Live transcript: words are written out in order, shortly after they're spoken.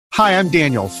Hi, I'm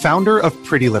Daniel, founder of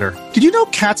Pretty Litter. Did you know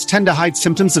cats tend to hide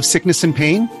symptoms of sickness and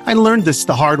pain? I learned this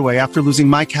the hard way after losing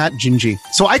my cat, Gingy.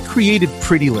 So I created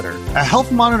Pretty Litter, a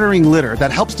health monitoring litter that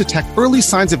helps detect early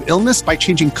signs of illness by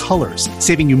changing colors,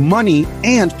 saving you money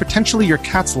and potentially your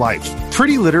cat's life.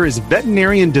 Pretty Litter is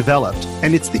veterinarian developed,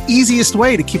 and it's the easiest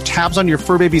way to keep tabs on your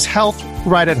fur baby's health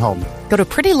right at home. Go to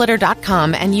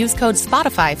prettylitter.com and use code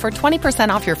SPOTIFY for 20%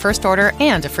 off your first order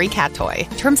and a free cat toy.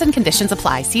 Terms and conditions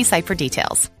apply. See site for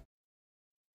details.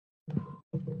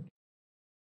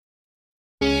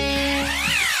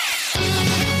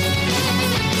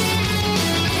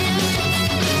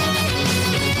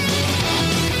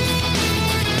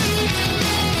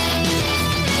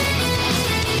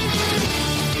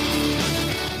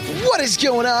 What is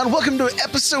going on? Welcome to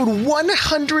episode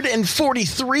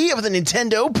 143 of the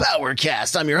Nintendo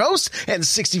Powercast. I'm your host,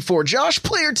 N64 Josh.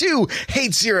 Player 2,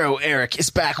 Hate Zero, Eric is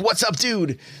back. What's up,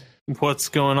 dude? What's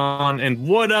going on? And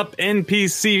what up,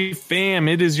 NPC fam?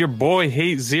 It is your boy,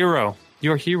 Hate Zero,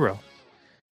 your hero.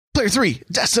 Player 3,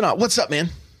 Destinaut. What's up, man?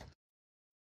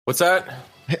 What's that?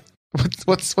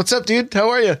 What's up, dude? How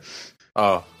are you?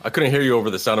 Oh, I couldn't hear you over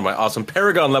the sound of my awesome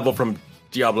Paragon level from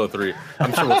Diablo 3.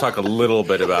 I'm sure we'll talk a little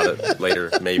bit about it later,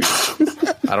 maybe.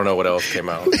 I don't know what else came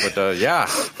out. But yeah,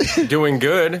 doing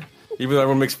good. Even though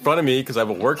everyone makes fun of me because I have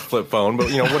a work flip phone.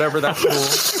 But, whatever,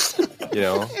 that's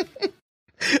cool.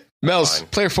 Mels, fine.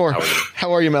 Player 4.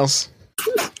 How are you, Mels?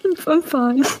 I'm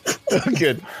fine.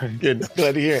 Good.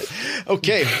 Glad to hear it.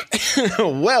 Okay.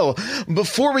 Well,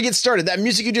 before we get started, that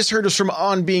music you just heard was from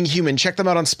On Being Human. Check them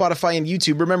out on Spotify and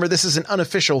YouTube. Remember, this is an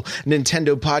unofficial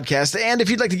Nintendo podcast. And if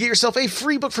you'd like to get yourself a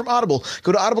free book from Audible,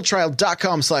 go to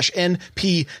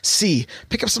audibletrial.com/NPC.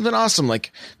 Pick up something awesome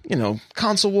like,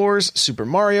 Console Wars, Super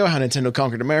Mario, How Nintendo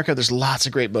Conquered America. There's lots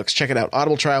of great books. Check it out.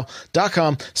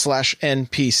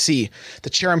 audibletrial.com/NPC. The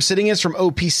chair I'm sitting in is from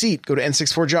OP Seat. Go to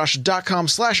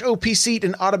n64josh.com/OP Seat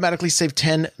and automatically save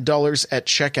 $10 at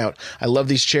checkout. I love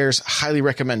these chairs. Highly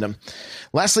recommend them.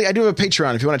 Lastly, I do have a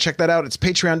Patreon. If you want to check that out, it's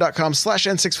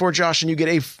patreon.com/N64Josh, and you get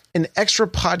an extra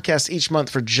podcast each month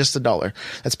for just $1.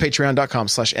 That's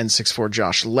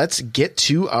patreon.com/N64Josh. Let's get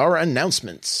to our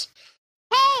announcements.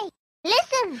 Hey,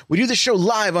 listen. We do the show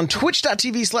live on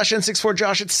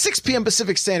twitch.tv/N64Josh at 6 p.m.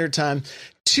 Pacific Standard Time.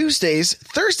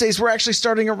 Thursdays, we're actually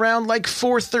starting around like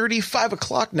 4:30, 5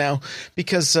 o'clock now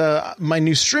because my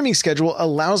new streaming schedule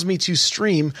allows me to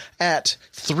stream at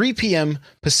 3 p.m.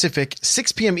 Pacific,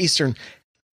 6 p.m. Eastern,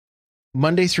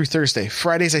 Monday through Thursday.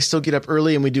 Fridays, I still get up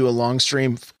early and we do a long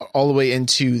stream all the way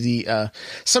into the,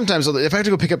 sometimes if I have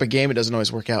to go pick up a game, it doesn't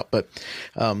always work out, but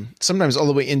sometimes all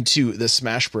the way into the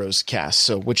Smash Bros. Cast,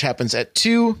 which happens at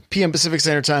 2 p.m. Pacific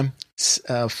Standard Time,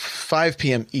 5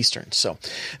 p.m. Eastern. So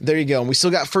there you go. And we still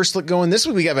got First Look going. This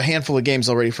week we have a handful of games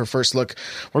already for First Look.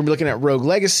 We're going to be looking at Rogue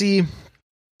Legacy,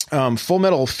 Full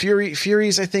Metal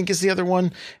Furies, I think is the other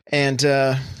one. And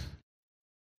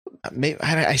maybe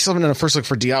I still haven't done a First Look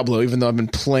for Diablo, even though I've been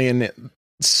playing it.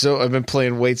 So I've been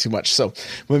playing way too much. So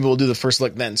maybe we'll do the First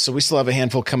Look then. So we still have a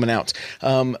handful coming out.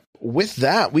 With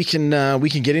that, we can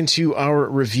get into our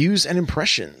reviews and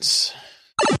impressions.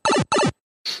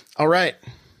 All right.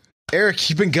 Eric,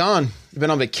 you've been gone. You've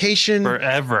been on vacation.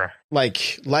 Forever.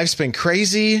 Like, life's been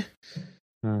crazy.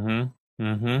 What have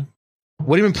you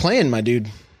been playing, my dude?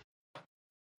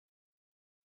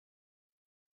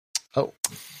 Oh.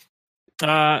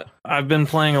 I've been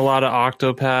playing a lot of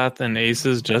Octopath and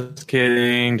Aces. Just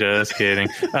kidding.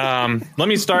 Let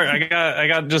me start. I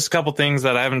got just a couple things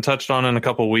that I haven't touched on in a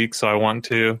couple weeks, so I want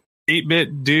to.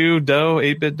 8-bit do.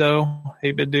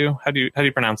 How do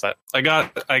you pronounce that? I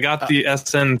got the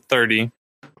SN30.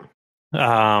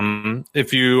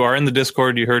 If you are in the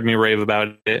Discord, you heard me rave about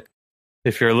it.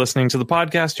 If you're listening to the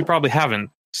podcast, you probably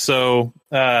haven't. So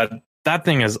that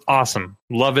thing is awesome.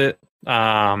 Love it.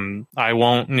 I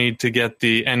won't need to get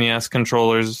the NES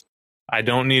controllers. I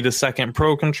don't need a second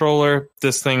Pro controller.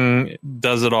 This thing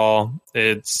does it all.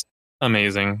 It's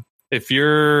amazing. If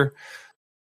you're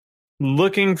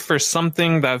looking for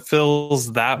something that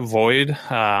fills that void,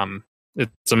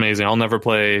 it's amazing. I'll never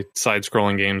play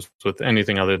side-scrolling games with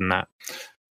anything other than that.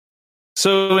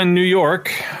 So in New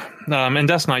York, and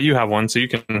Destinaut, you have one, so you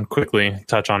can quickly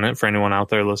touch on it for anyone out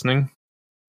there listening.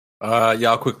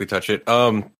 Yeah, I'll quickly touch it.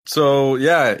 So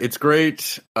yeah, it's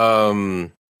great.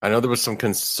 I know there was some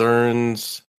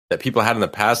concerns that people had in the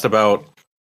past about,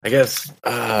 I guess,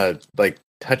 like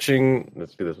touching.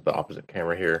 Let's do this with the opposite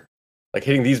camera here. Like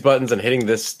hitting these buttons and hitting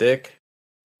this stick.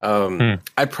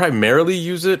 I primarily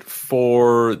use it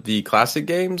for the classic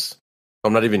games.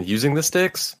 I'm not even using the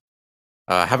sticks.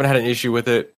 Haven't had an issue with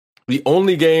it. The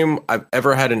only game I've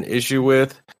ever had an issue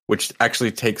with, which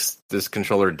actually takes this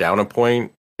controller down a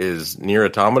point, is Nier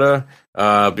Automata,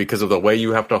 because of the way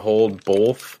you have to hold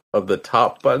both of the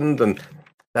top buttons, and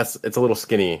it's a little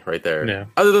skinny right there. Yeah.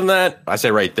 Other than that, I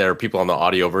say right there, people on the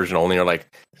audio version only are like,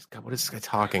 God, what is this guy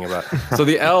talking about? So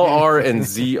the L, R, and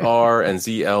ZR and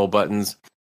ZL buttons,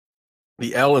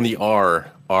 the L and the R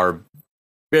are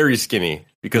very skinny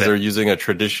because they're using a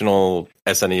traditional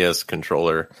SNES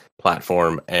controller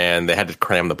platform, and they had to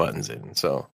cram the buttons in.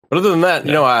 So, but other than that,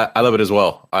 I love it as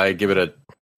well. I give it a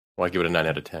 9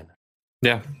 out of 10.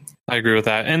 Yeah, I agree with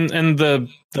that. And the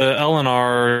L and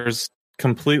R's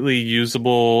completely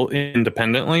usable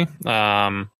independently.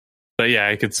 But yeah,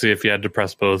 I could see if you had to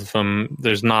press both of them,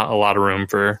 there's not a lot of room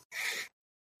for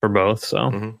both.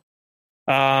 So,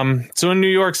 so in New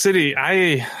York City,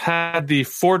 I had the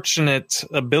fortunate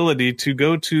ability to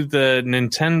go to the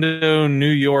Nintendo New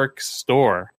York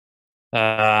store.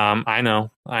 I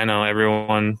know,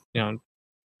 everyone, go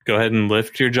ahead and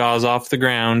lift your jaws off the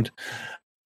ground.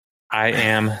 I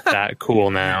am that cool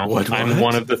now. I'm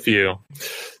one of the few.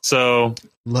 So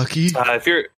lucky. If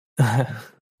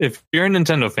you're a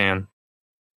Nintendo fan,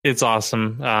 it's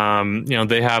awesome.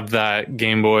 They have that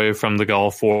Game Boy from the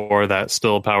Gulf War that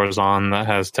still powers on, that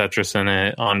has Tetris in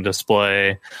it on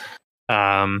display.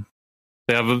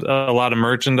 They have a lot of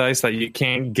merchandise that you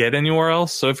can't get anywhere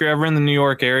else. So if you're ever in the New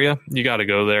York area, you got to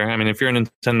go there. I mean, if you're a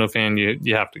Nintendo fan,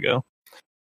 you have to go.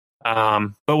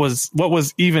 But what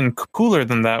was even cooler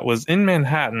than that was in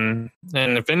Manhattan.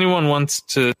 And if anyone wants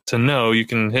to know, you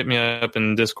can hit me up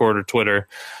in Discord or Twitter,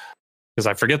 because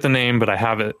I forget the name, but I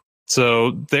have it.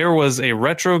 So there was a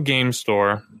retro game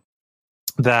store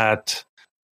that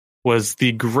was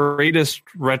the greatest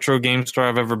retro game store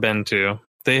I've ever been to.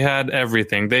 They had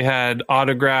everything. They had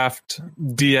autographed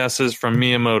DSs from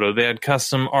Miyamoto. They had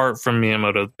custom art from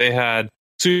Miyamoto. They had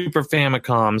Super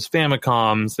Famicoms.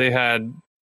 They had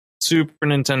Super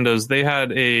Nintendos. They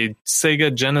had a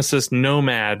Sega Genesis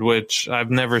Nomad, which I've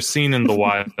never seen in the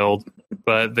wild,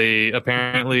 but they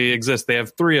apparently exist. They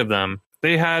have 3 of them.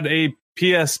 They had a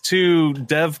PS2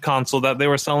 dev console that they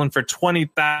were selling for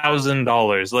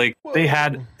 $20,000. Like, they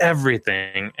had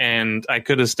everything, and I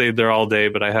could have stayed there all day,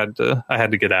 but I had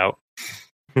to get out.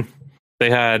 They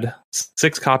had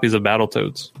 6 copies of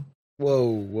Battletoads.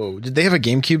 Whoa. Did they have a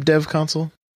GameCube dev console?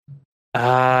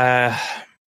 I'll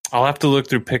have to look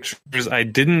through pictures. I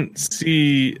didn't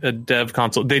see a dev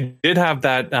console. They did have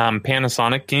that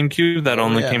Panasonic GameCube that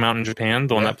only came out in Japan,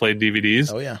 the one that played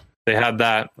DVDs. Oh, yeah. They had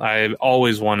that. I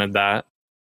always wanted that.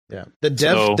 Yeah. The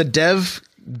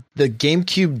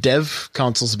GameCube dev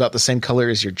console is about the same color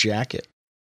as your jacket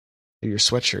or your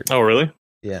sweatshirt. Oh, really?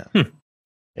 Yeah.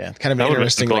 Yeah. Kind of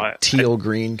interesting, like teal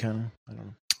green kind of. I don't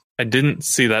know. I didn't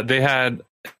see that. They had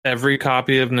every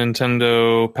copy of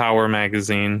Nintendo Power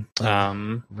magazine.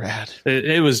 Rad.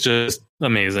 It was just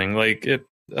amazing. Like, if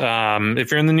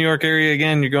you're in the New York area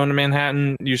again, you're going to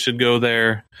Manhattan, you should go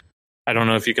there. I don't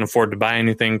know if you can afford to buy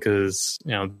anything because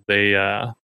they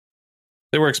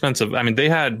were expensive. I mean, they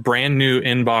had brand new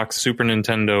in-box Super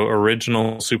Nintendo,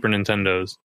 original Super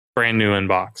Nintendos, brand new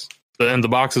in-box, and the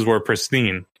boxes were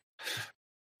pristine.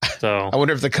 So I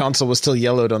wonder if the console was still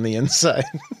yellowed on the inside.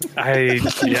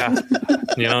 if you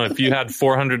had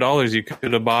 $400, you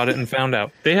could have bought it and found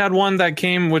out. They had one that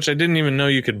came, which I didn't even know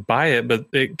you could buy it, but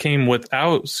it came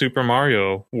without Super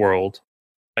Mario World.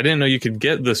 I didn't know you could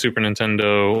get the Super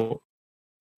Nintendo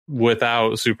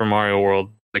without Super Mario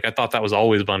World. Like, I thought that was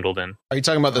always bundled in. Are you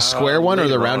talking about the square one or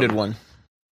the rounded one?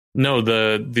 No,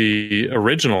 the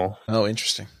original. Oh,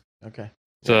 interesting. Okay.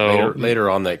 So later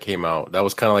on that came out. That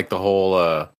was kind of like the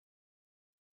whole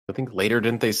I think later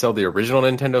didn't they sell the original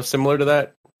Nintendo similar to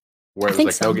that? Where it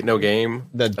was like no game.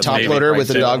 The top loader with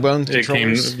the dog bone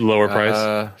controllers? It came lower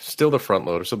price. Still the front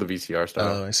loader, still the VCR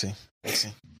style. Oh, I see.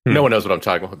 No one knows what I'm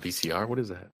talking about. VCR? What is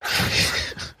that?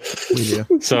 We do.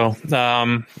 So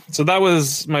that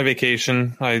was my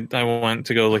vacation. I went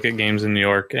to go look at games in New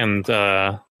York and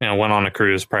went on a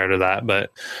cruise prior to that.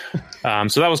 But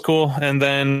so that was cool. And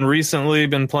then recently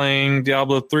been playing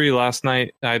Diablo 3. Last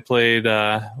night I played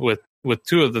with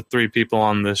 2 of the 3 people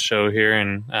on this show here,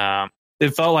 and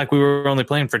it felt like we were only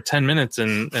playing for 10 minutes,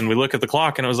 and we look at the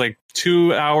clock and it was like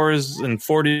 2 hours and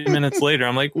 40 minutes later.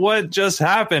 I'm like, what just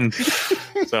happened?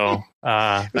 So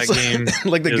that game,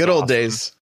 like the good old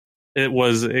days. It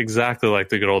was exactly like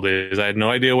the good old days. I had no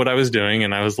idea what I was doing,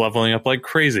 and I was leveling up like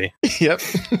crazy. Yep,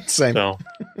 same. So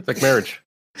it's like marriage.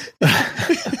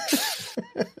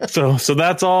 So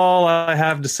that's all I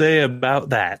have to say about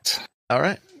that. All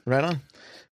right, right on.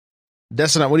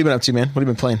 Destinat, what have you been up to, man? What have you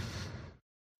been playing?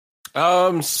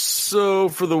 So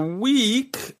for the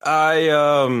week,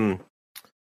 Mel's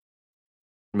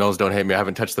don't hate me. I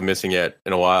haven't touched The Missing yet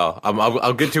in a while.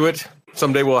 I'll get to it.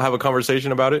 Someday we'll have a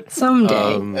conversation about it.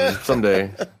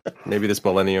 Someday, maybe this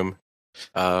millennium.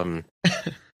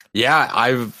 Yeah,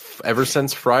 I've ever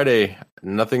since Friday,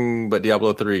 nothing but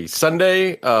Diablo 3.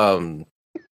 Sunday,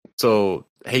 so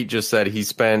Hate just said he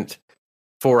spent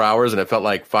 4 hours and it felt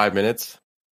like 5 minutes.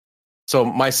 So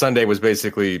my Sunday was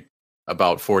basically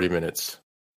about 40 minutes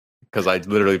because I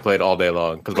literally played all day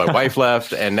long because my wife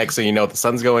left, and next thing you know, the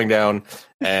sun's going down,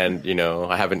 and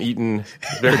I haven't eaten.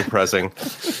 It's very depressing.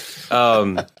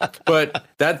 But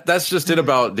that's just it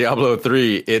about Diablo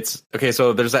 3. It's okay.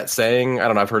 So there's that saying, I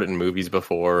don't know, I've heard it in movies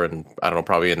before, and I don't know,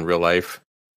 probably in real life,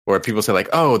 where people say like,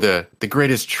 oh, the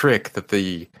greatest trick that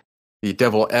the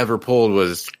devil ever pulled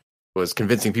was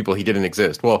convincing people he didn't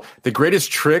exist. Well, the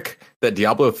greatest trick that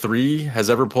Diablo 3 has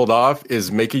ever pulled off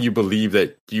is making you believe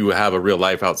that you have a real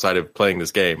life outside of playing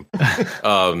this game.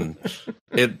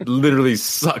 It literally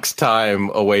sucks time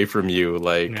away from you.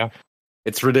 Like, yeah.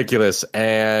 It's ridiculous.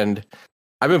 And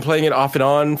I've been playing it off and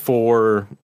on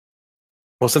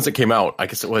since it came out. I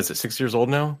guess it was 6 years old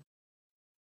now?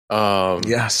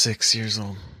 Yeah, 6 years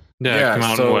old. Yeah, it came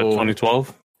out in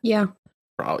 2012? Yeah.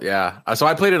 Yeah. So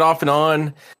I played it off and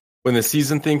on. When the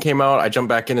season thing came out, I jumped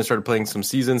back in and started playing some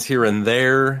seasons here and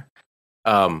there.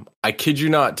 I kid you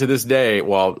not, to this day,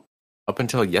 well, up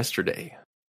until yesterday.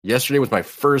 Yesterday was my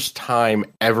first time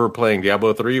ever playing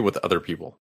Diablo 3 with other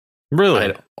people. Really? I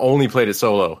had only played it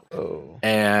solo. Oh.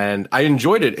 And I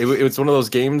enjoyed it. It was one of those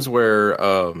games where,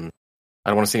 I don't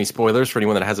want to say any spoilers for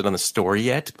anyone that hasn't done the story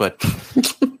yet, but...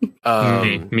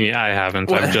 Me, I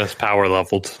haven't. I've just power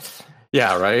leveled.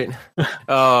 Yeah, right?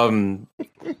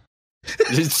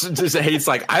 Just Hate's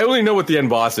like, I only know what the end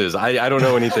boss is. I don't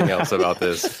know anything else about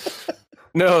this.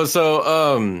 No,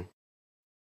 so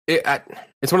it's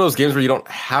one of those games where you don't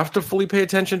have to fully pay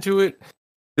attention to it.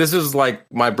 This is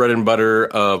like my bread and butter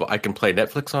of I can play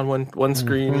Netflix on one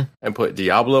screen and put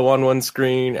Diablo on one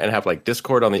screen and have like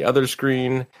Discord on the other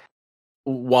screen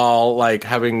while like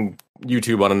having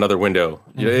YouTube on another window.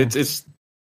 It's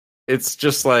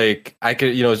just like I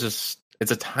could, it's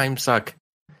a time suck.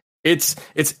 It's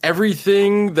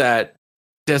everything that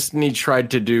Destiny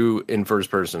tried to do in first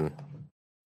person.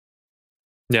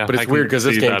 Yeah, but it's weird because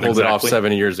this game pulled it off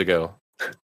 7 years ago.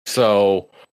 So,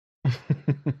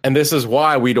 and this is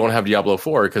why we don't have Diablo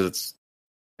 4, because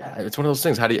it's one of those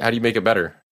things. How do you make it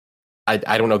better?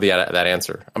 I don't know that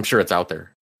answer. I'm sure it's out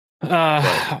there. But,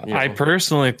 I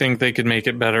personally think they could make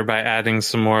it better by adding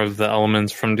some more of the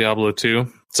elements from Diablo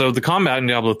 2. So the combat in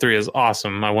Diablo 3 is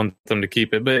awesome. I want them to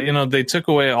keep it, but they took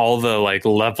away all the like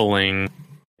leveling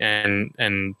and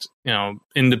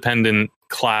independent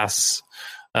class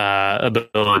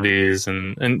abilities,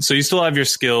 and so you still have your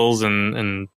skills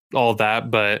and all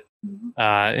that, but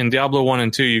in Diablo 1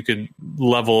 and 2 you could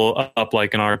level up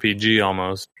like an RPG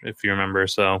almost, if you remember.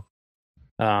 So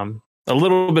a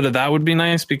little bit of that would be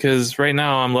nice, because right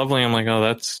now I'm leveling, I'm like, oh,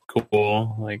 that's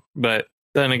cool, like, but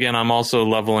then again, I'm also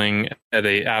leveling at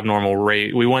a abnormal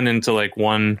rate. We went into like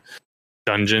one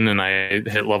dungeon and I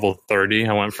hit level 30.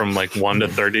 I went from like 1 to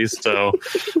 30. So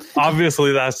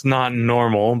obviously that's not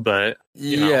normal, but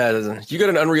you got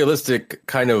an unrealistic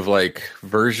kind of like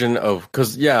version of,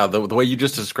 because the way you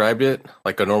just described it,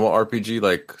 like a normal RPG,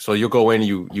 like, so you'll go in,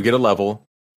 you get a level,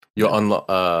 you get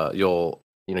a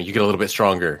little bit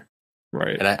stronger.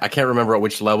 Right. And I can't remember at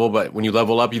which level, but when you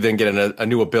level up, you then get a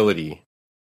new ability.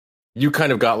 You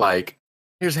kind of got like,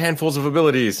 here's handfuls of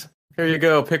abilities. Here you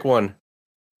go, pick one.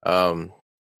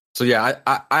 So yeah,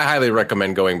 I highly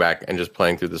recommend going back and just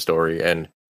playing through the story, and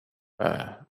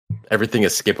everything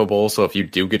is skippable. So if you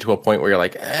do get to a point where you're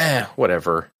like,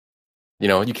 whatever,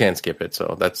 you can skip it.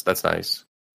 So that's nice.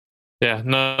 Yeah,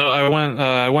 no,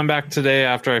 I went back today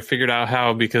after I figured out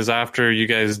how, because after you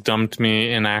guys dumped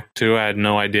me in Act 2, I had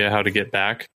no idea how to get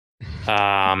back. So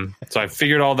I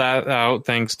figured all that out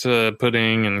thanks to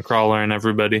Pudding and Crawler and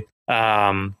everybody.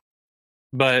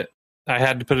 But I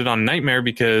had to put it on Nightmare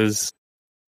because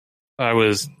I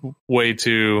was way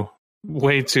too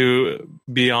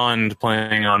beyond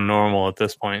playing on normal at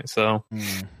this point. So,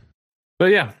 but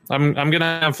yeah, I'm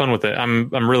gonna have fun with it.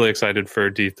 I'm really excited for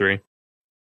D3.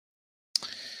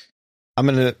 I'm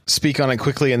gonna speak on it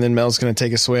quickly, and then Mel's gonna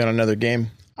take us away on another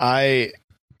game. I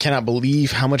cannot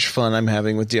believe how much fun I'm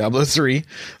having with Diablo 3.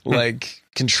 Like,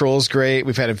 control's great.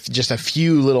 We've had just a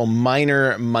few little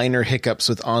minor hiccups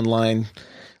with online.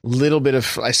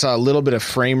 I saw a little bit of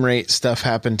frame rate stuff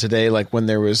happen today, like when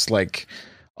there was like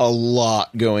a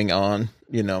lot going on,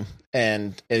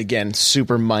 and again,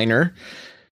 super minor.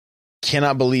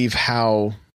 Cannot believe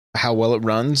how well it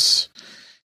runs.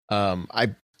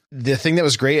 the thing that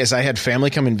was great is I had family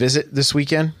come and visit this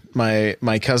weekend.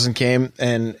 My cousin came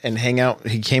and hang out.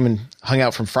 He came and hung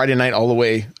out from Friday night all the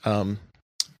way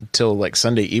till like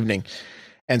Sunday evening.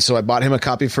 And so I bought him a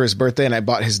copy for his birthday, and I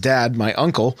bought his dad, my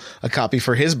uncle, a copy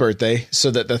for his birthday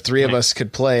so that the three of us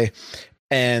could play.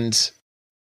 And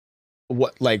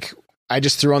I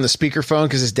just threw on the speakerphone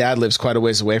because his dad lives quite a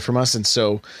ways away from us. And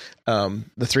so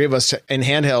the three of us in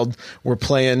handheld were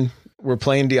playing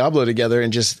Diablo together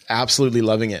and just absolutely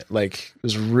loving it. Like, it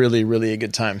was really, really a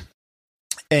good time.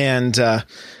 And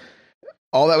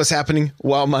all that was happening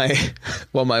while my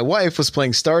wife was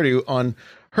playing Stardew on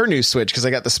her new Switch, because I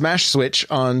got the Smash Switch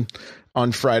on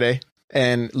Friday,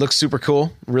 and it looks super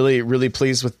cool. Really, really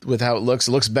pleased with how it looks.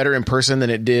 It looks better in person than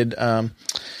it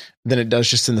does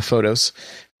just in the photos.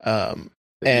 And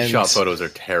shot photos are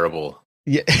terrible.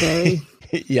 Yeah.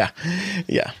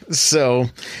 yeah. So,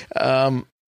 and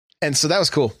so that was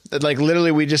cool. Like,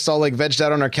 literally we just all like vegged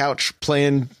out on our couch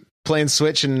playing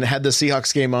Switch and had the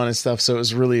Seahawks game on and stuff. So it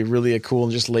was really, really a cool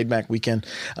and just laid back weekend.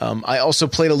 I also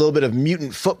played a little bit of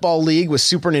Mutant Football League with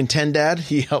Super Nintendad.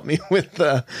 He helped me with,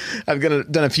 I've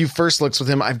done a few first looks with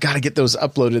him. I've got to get those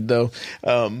uploaded though.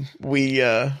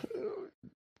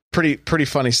 Pretty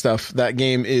funny stuff. That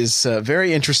game is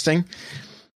very interesting.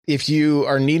 If you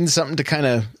are needing something to kind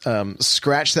of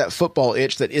scratch that football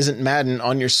itch that isn't Madden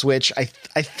on your Switch, I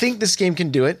think this game can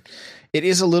do it. It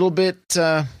is a little bit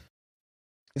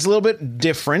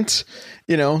different.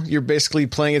 You know, you're basically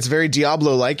playing, it's very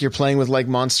Diablo-like. You're playing with like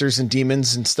monsters and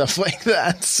demons and stuff like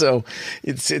that. So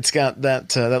it's got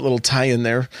that little tie in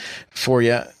there for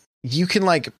you. You can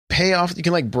like you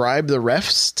can like bribe the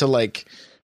refs to like,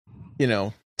 you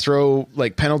know, throw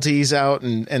like penalties out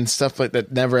and stuff like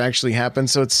that never actually happened.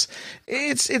 So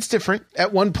it's different.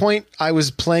 At one point I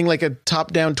was playing like a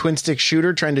top-down twin stick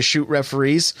shooter trying to shoot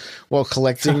referees while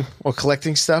collecting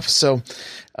stuff. So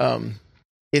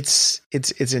it's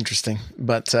interesting,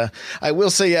 but I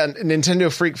will say,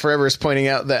 Nintendo Freak Forever is pointing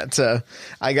out that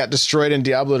I got destroyed in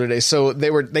Diablo today. So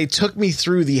they took me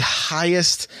through the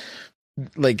highest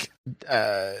like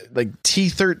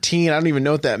T13. I don't even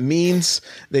know what that means.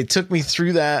 They took me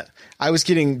through that. I was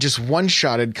getting just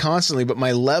one-shotted constantly, but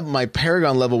my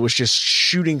Paragon level was just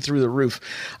shooting through the roof.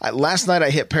 Last night I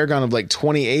hit Paragon of like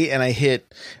 28, and I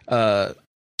hit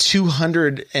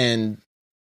 200 and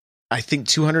I think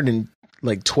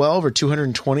 212 or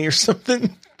 220 or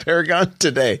something Paragon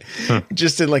today,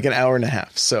 just in like an hour and a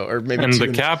half. So, or maybe. And the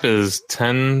cap is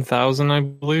 10,000, I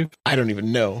believe. I don't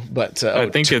even know, but I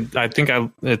think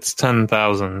it's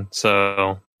 10,000.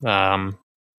 So, I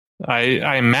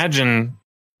imagine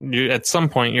at some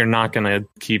point you're not going to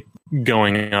keep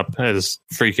going up as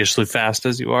freakishly fast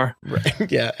as you are. Right.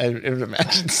 Yeah, I would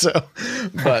imagine so.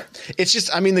 But it's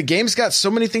just, I mean, the game's got so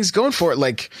many things going for it.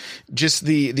 Like just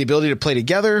the ability to play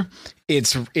together.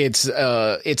 It's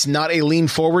not a lean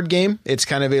forward game. It's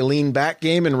kind of a lean back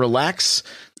game and relax,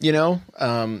 you know,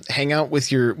 hang out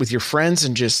with your friends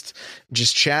and just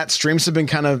chat. Streams have been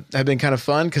kind of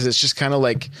fun because it's just kind of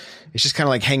like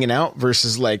hanging out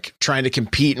versus like trying to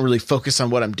compete and really focus on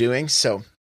what I'm doing. So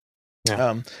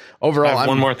yeah. Overall, I have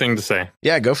one more thing to say.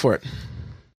 Yeah, go for it.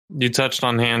 You touched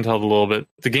on handheld a little bit.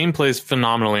 The game plays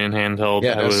phenomenally in handheld.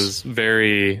 Yeah, I was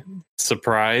very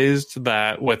surprised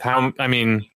that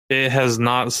it has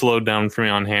not slowed down for me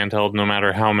on handheld, no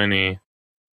matter how many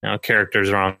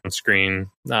characters are on screen.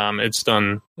 It's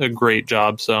done a great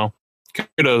job. So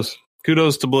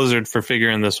kudos to Blizzard for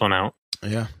figuring this one out.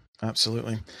 Yeah,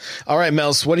 absolutely. All right,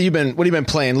 Mels, what have you been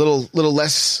playing? Little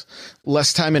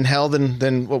less time in hell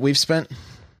than what we've spent?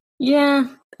 Yeah.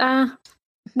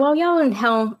 While y'all were in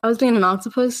hell, I was being an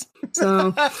octopus.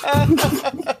 So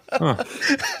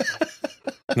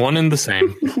one and the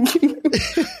same.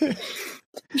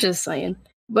 Just saying.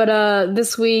 But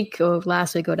this week or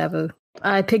last week or whatever,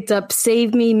 I picked up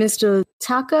Save Me, Mr.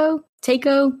 Taco.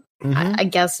 Mm-hmm. I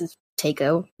guess it's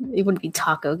Taco. It wouldn't be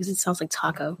taco because it sounds like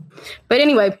taco. But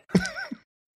anyway,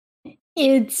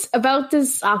 it's about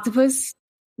this octopus.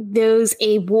 There's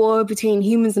a war between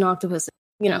humans and octopuses.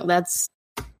 That's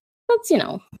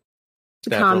the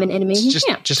common enemy. It's just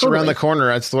totally around the corner.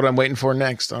 That's what I'm waiting for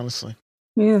next, honestly.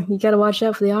 Yeah, you got to watch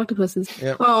out for the octopuses.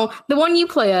 Yep. Well, the one you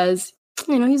play as,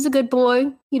 he's a good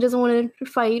boy. He doesn't want to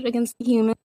fight against the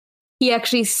human. He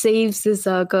actually saves this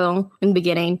girl in the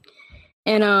beginning.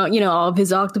 And, all of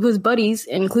his octopus buddies,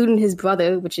 including his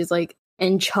brother, which is, like,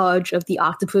 in charge of the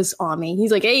octopus army.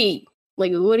 He's like, hey,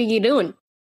 like, what are you doing?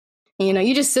 And,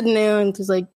 you're just sitting there and just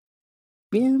like,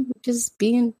 yeah, just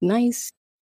being nice,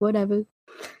 whatever.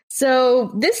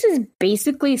 So this is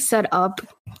basically set up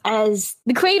as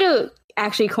the creator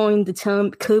actually coined the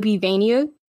term Kirbyvania,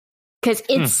 because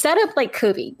it's set up like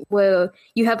Kirby, where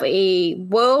you have a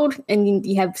world and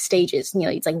you have stages. You know,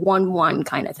 it's like 1-1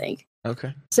 kind of thing.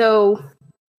 Okay. So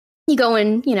you go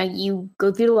in, you know, you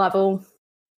go through the level,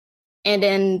 and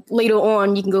then later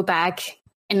on you can go back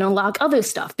and unlock other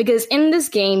stuff. Because in this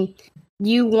game,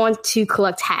 you want to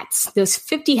collect hats. There's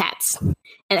 50 hats,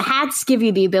 and hats give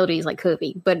you the abilities like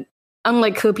Kirby. But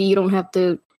unlike Kirby, you don't have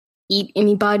to eat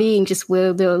anybody and just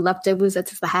wear the leftovers.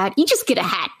 That's the hat. You just get a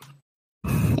hat.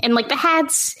 And like the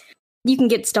hats, you can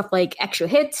get stuff like extra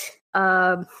hit,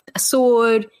 a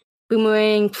sword,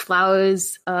 boomerang,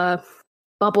 flowers,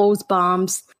 bubbles,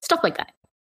 bombs, stuff like that.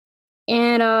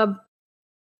 And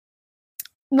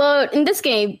well, in this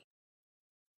game,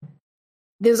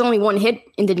 there's only one hit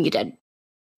and then you're dead.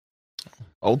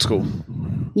 Old school.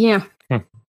 Yeah.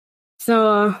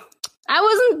 So I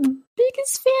wasn't the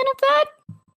biggest fan of that,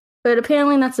 but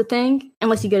apparently that's the thing.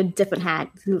 Unless you get a different hat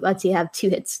who lets you have 2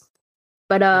 hits.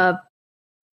 But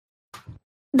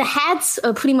the hats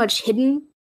are pretty much hidden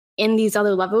in these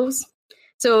other levels.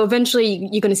 So eventually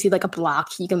you're going to see like a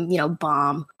block you can, you know,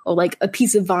 bomb, or like a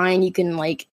piece of vine you can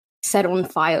like set on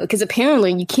fire. Because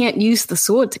apparently you can't use the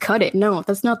sword to cut it. No,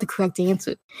 that's not the correct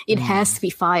answer. It has to be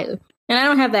fire. And I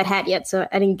don't have that hat yet, so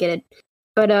I didn't get it.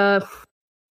 But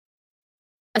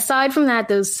aside from that,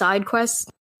 those side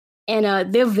quests,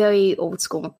 and they're very old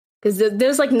school. Because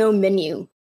there's like no menu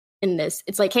in this.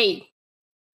 It's like, hey,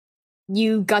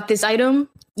 you got this item,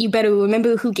 you better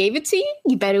remember who gave it to you,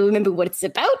 you better remember what it's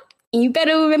about, and you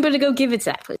better remember to go give it to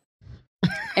that person.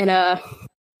 And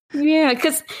yeah,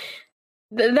 because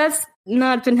that's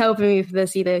not been helping me for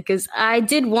this either, because I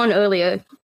did one earlier.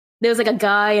 There was like a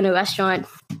guy in a restaurant.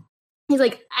 He's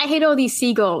like, I hate all these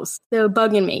seagulls. They're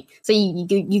bugging me. So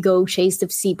you go chase the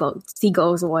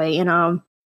seagulls away, and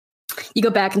you go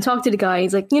back and talk to the guy.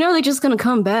 He's like, you know, they're just going to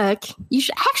come back. You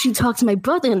should actually talk to my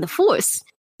brother in the Force.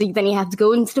 So then you have to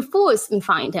go into the Force and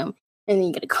find him. And then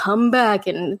you got to come back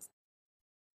and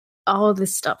all of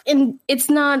this stuff. And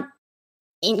it's not,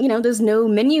 you know, there's no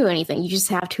menu or anything. You just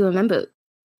have to remember.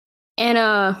 And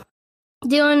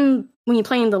when you're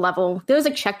playing the level, there's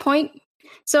a checkpoint.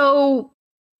 So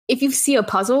if you see a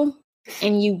puzzle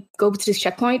and you go to this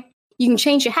checkpoint, you can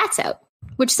change your hats out,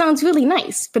 which sounds really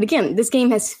nice. But again, this game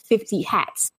has 50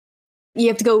 hats. You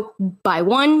have to go by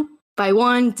one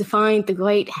to find the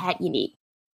right hat you need.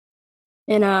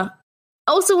 And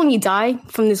also when you die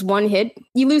from this one hit,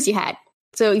 you lose your hat.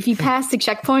 So if you pass the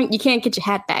checkpoint, you can't get your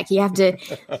hat back. You have to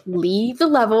leave the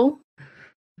level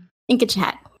and get your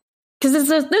hat. Because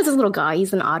there's this little guy,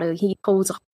 he's an otter, he holds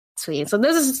a hat for you. So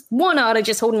there's this one otter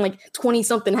just holding like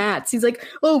 20-something hats. He's like,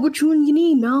 oh, which one you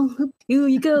need, Mel? Here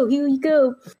you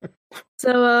go.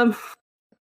 So,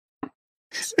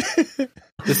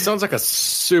 this sounds like a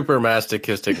super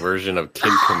masochistic version of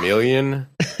Kid Chameleon,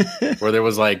 where there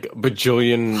was like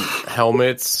bajillion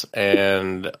helmets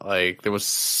and like there was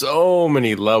so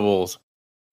many levels.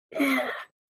 It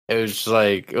was just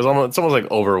like it's almost like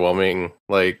overwhelming.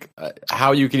 Like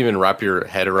how you can even wrap your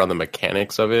head around the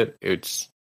mechanics of it. It's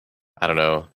I don't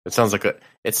know. It sounds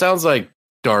like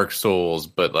Dark Souls,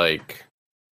 but like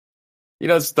you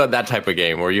know, it's that type of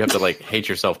game where you have to like hate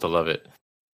yourself to love it.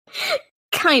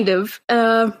 Kind of.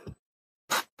 I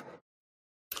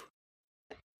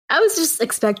was just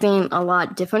expecting a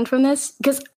lot different from this,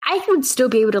 because I would still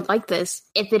be able to like this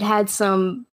if it had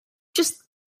some, just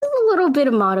a little bit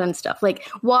of modern stuff. Like,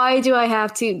 why do I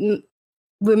have to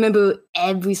remember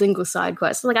every single side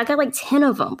quest? Like, I got like 10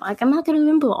 of them. Like, I'm not going to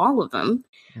remember all of them.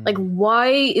 Like, why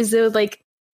is there like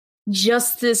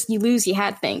just this you lose your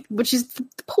hat thing, which is the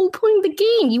whole point of the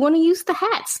game? You want to use the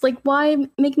hats. Like, why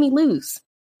make me lose?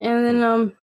 And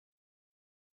then,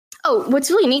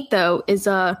 what's really neat though is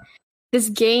this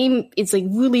game is like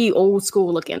really old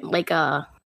school looking, like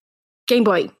Game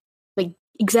Boy, like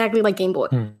exactly like Game Boy.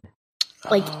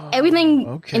 Like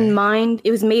everything in mind, it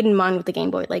was made in mind with the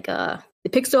Game Boy. Like the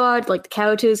pixel art, like the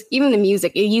characters, even the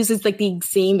music. It uses like the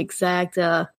same exact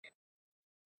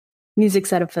music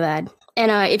setup for that.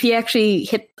 And if you actually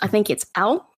hit, I think it's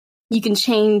L, you can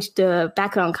change the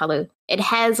background color. It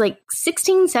has like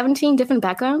 16, 17 different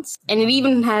backgrounds. And it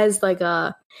even has like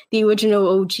the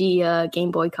original OG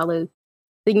Game Boy color.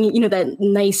 You know, that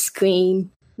nice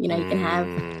screen, you know, you can have.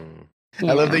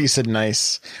 I love that you said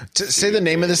nice. Say the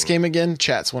name of this game again.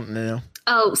 Chat's wanting to know.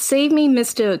 Oh, Save Me,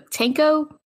 Mr.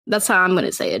 Tanko. That's how I'm going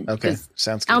to say it. Okay,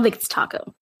 sounds good. I don't think it's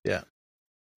Taco. Yeah.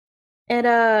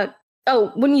 And,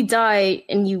 when you die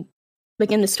and you,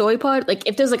 like in the story part, like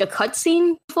if there's like a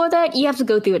cutscene before that, you have to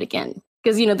go through it again.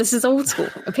 Because, you know, this is old school.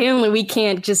 Apparently we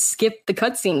can't just skip the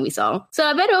cutscene we saw. So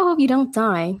I better hope you don't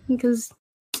die. Because,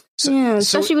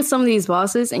 especially with some of these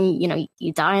bosses and, you know,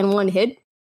 you die in one hit.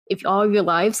 if all of your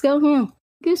lives go,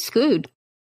 you're screwed.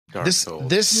 Dark This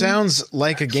Souls. sounds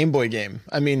like a Game Boy game.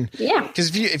 I mean, Yeah.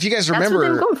 because if you guys That's what they were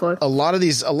remember, going for. a lot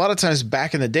of times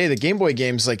back in the day, the Game Boy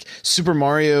games like Super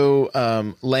Mario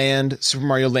Land, Super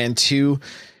Mario Land 2,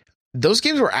 those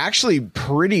games were actually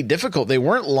pretty difficult. They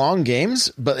weren't long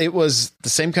games, but it was the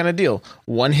same kind of deal.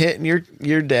 One hit and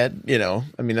you're dead.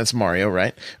 I mean, that's Mario,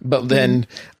 right? But then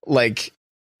like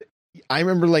I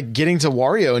remember like getting to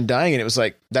Wario and dying, and it was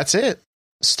like, that's it.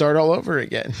 Start all over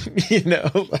again.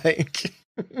 Like.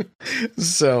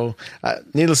 So,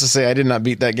 needless to say, I did not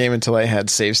beat that game until I had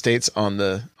save states on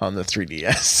the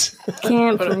 3DS.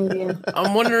 Can't blame you.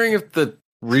 I'm wondering if the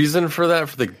reason for that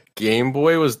for the Game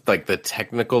Boy was like the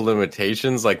technical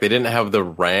limitations, like they didn't have the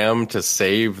RAM to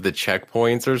save the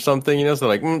checkpoints or something, so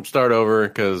like start over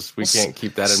because we can't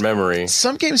keep that in memory.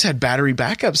 Some games had battery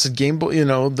backups at Game Boy,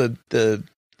 the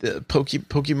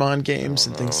Pokemon games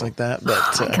and things like that. But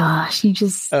Oh my gosh, you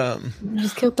just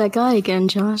killed that guy again,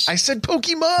 Josh. I said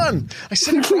Pokemon. I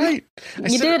said it right.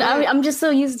 You did. I'm just so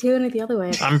used to hearing it the other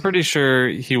way. I'm pretty sure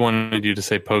he wanted you to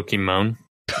say Pokemon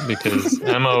because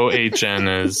MOHN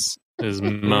is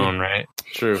moan, right?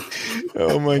 True.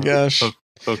 Oh my gosh.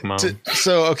 Pokemon.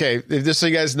 So, okay, just so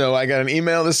you guys know, I got an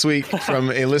email this week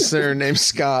from a listener named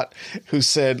Scott who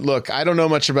said, look, I don't know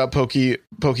much about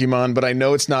Pokemon, but I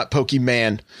know it's not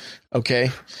Pokemon. Okay.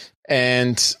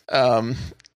 And, and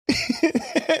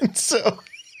so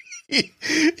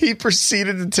he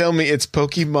proceeded to tell me it's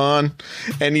Pokemon,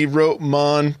 and he wrote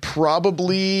Mon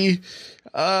probably,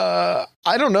 I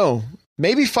don't know,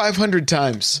 maybe 500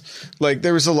 times. Like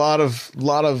there was a lot of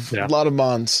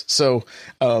Mons. So,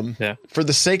 for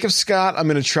the sake of Scott, I'm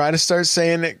going to try to start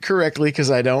saying it correctly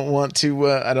because I don't want to.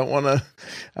 I don't want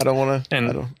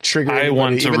to trigger. I anybody,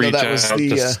 want to even though reach that was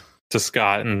out to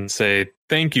Scott and say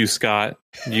thank you, Scott.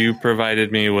 You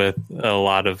provided me with a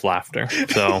lot of laughter.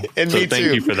 So, and so me thank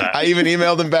too. you for that. I even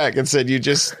emailed him back and said you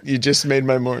just made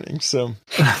my morning. So,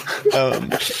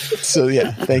 so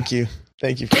yeah, thank you.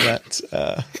 Thank you for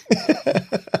that.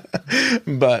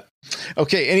 But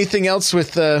okay, anything else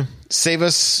with Save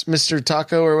Us, Mr.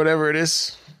 Taco, or whatever it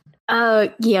is?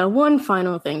 Yeah, one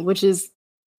final thing, which is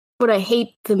what I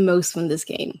hate the most from this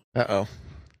game. Uh-oh.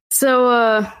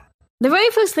 So, the very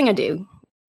first thing I do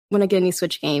when I get a new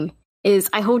Switch game is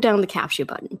I hold down the capture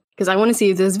button because I want to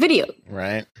see if there's video.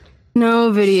 Right.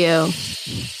 No video.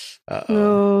 Uh-oh.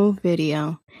 No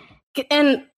video.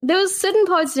 And there was certain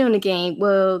parts during the game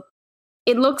where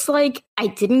it looks like I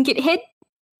didn't get hit,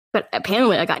 but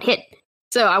apparently I got hit.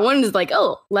 So I wanted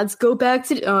to let's go back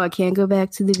to. I can't go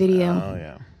back to the video. Oh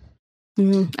yeah.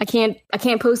 I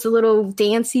can't post a little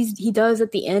dance he does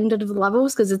at the end of the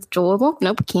levels because it's adorable.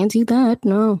 Nope, can't do that.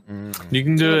 No. You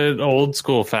can do it old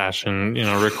school fashion.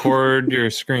 Record your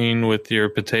screen with your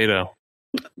potato.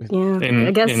 Yeah,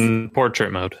 I guess in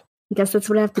portrait mode. I guess that's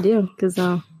what I have to do because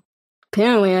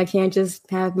apparently I can't just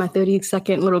have my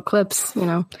 30-second little clips.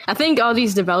 I think all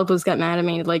these developers got mad at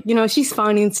me. Like, she's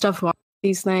finding stuff wrong with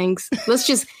these things. Let's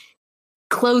just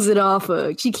close it off.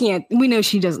 She can't. We know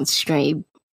she doesn't stray.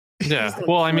 Yeah.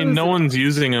 Well, I mean, no one's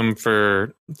using them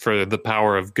for the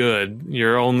power of good.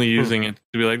 You're only using it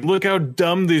to be like, look how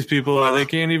dumb these people are. They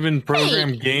can't even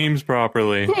program games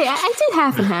properly. Hey, I did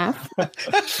half and half.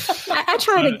 I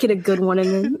try to get a good one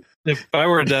in there. If I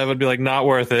were a dev, I'd be like, not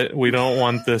worth it. We don't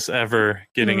want this ever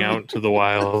getting out to the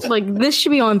wild. Like, this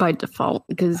should be on by default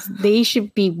because they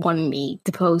should be wanting me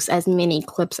to post as many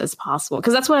clips as possible.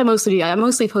 Because that's what I mostly do. I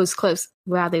mostly post clips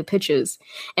rather pictures.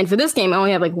 And for this game, I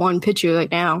only have one picture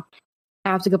right now. I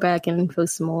have to go back and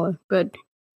post some more. But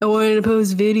I wanted to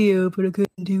post video, but I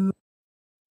couldn't do it.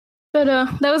 But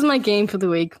that was my game for the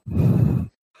week.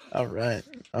 All right.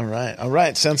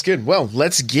 Sounds good. Well,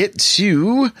 let's get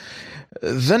to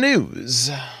the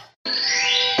news.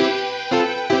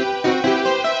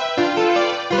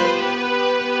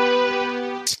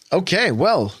 Okay,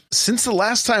 well, since the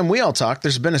last time we all talked,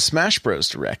 there's been a Smash Bros.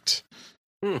 Direct.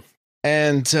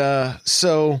 And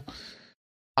so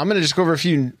I'm going to just go over a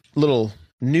few little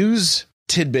news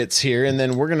tidbits here, and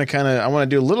then we're going to I want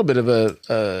to do a little bit of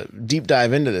a deep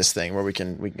dive into this thing where we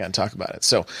can kind of talk about it.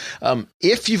 So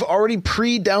if you've already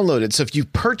pre-downloaded, so if you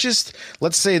purchased,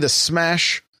 let's say the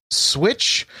Smash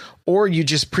Switch, or you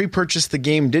just pre-purchased the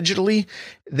game digitally,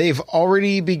 they've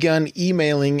already begun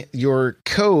emailing your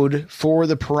code for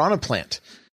the Piranha Plant.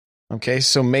 Okay,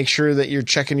 so make sure that you're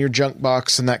checking your junk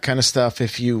box and that kind of stuff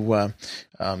if you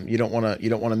you don't want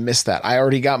to miss that. I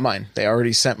already got mine. They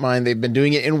already sent mine. They've been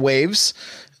doing it in waves,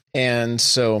 and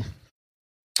so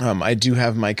I do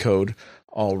have my code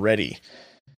already.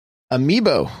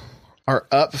 Amiibo are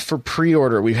up for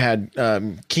pre-order. We've had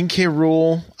King K.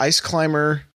 Rool, Ice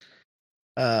Climber,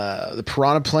 the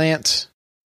Piranha Plant,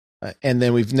 and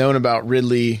then we've known about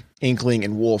Ridley, Inkling,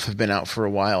 and Wolf have been out for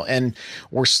a while, and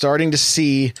we're starting to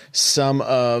see some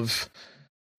of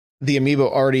the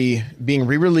amiibo already being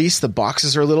re-released. The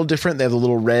boxes are a little different. They have a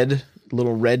little red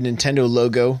Nintendo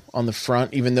logo on the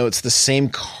front, even though it's the same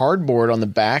cardboard on the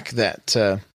back that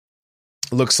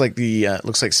looks like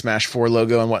Smash 4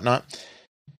 logo and whatnot.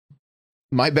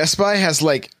 My Best Buy has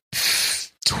like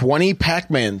 20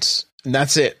 Pac-Mans, and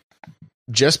that's it.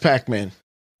 Just Pac-Man,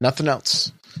 nothing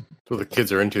else. That's what the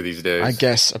kids are into these days, I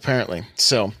guess, apparently.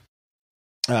 So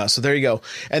there you go.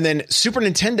 And then Super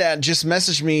Nintendo just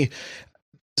messaged me.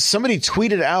 Somebody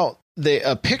tweeted out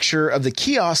a picture of the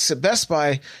kiosks at Best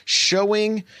Buy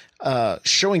showing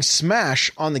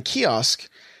Smash on the kiosk,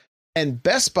 and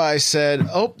Best Buy said,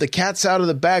 "Oh, the cat's out of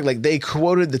the bag." Like, they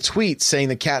quoted the tweet saying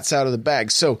the cat's out of the bag.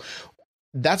 So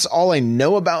that's all I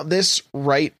know about this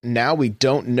right now. We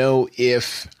don't know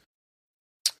if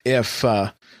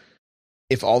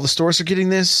all the stores are getting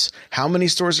this, how many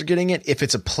stores are getting it, if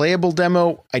it's a playable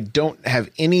demo. I don't have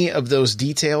any of those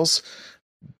details.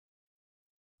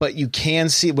 But you can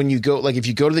see when you go, like if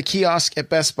you go to the kiosk at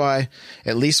Best Buy,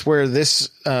 at least where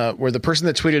the person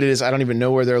that tweeted it is, I don't even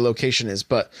know where their location is,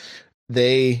 but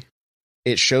it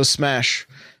shows Smash,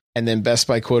 and then Best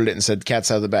Buy quoted it and said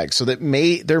 "cat's out of the bag." So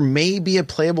there may be a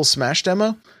playable Smash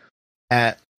demo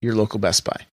at your local Best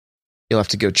Buy. You'll have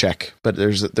to go check, but there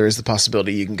is the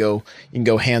possibility you can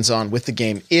go hands on with the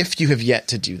game if you have yet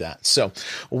to do that. So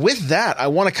with that, I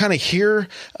want to kind of hear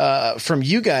from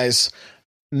you guys.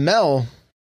 Mel,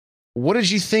 what did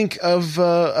you think of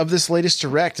this latest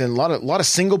Direct? And a lot of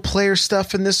single player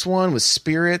stuff in this one with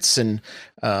spirits and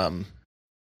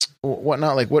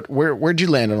whatnot. Like, where'd you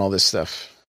land on all this stuff?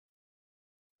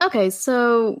 Okay,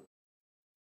 so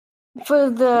for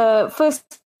the first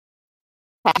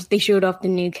patch, they showed off the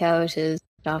new characters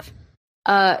stuff.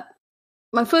 My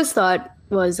first thought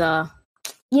was,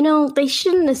 they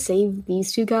shouldn't have saved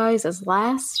these two guys as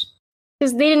last,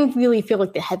 because they didn't really feel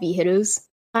like the heavy hitters.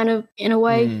 Kind of, in a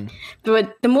way.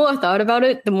 But the more I thought about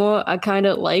it, the more I kind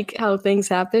of like how things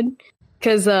happen.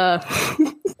 Because, we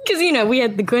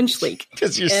had the Grinch leak.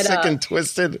 Because you're sick and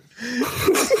twisted. We had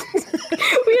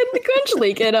the Grinch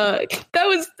leak, and that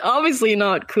was obviously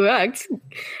not correct.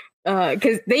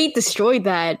 Because they destroyed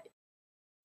that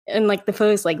in, like, the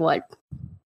first,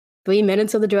 3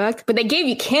 minutes of the Direct? But they gave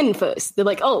you Ken first. They're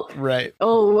like, oh. Right.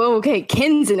 Oh, okay,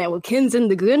 Ken's in it. Well, Ken's in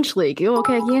the Grinch leak. Oh,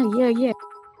 okay, yeah.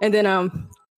 And then,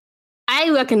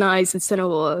 I recognize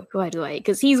Incineroar right away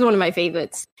because he's one of my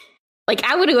favorites. Like,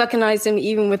 I would have recognized him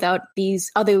even without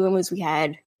these other rumors we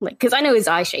had, because I know his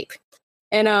eye shape.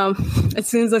 And as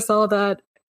soon as I saw that,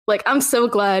 I'm so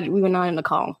glad we were not in the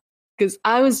call because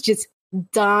I was just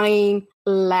dying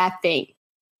laughing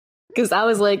because I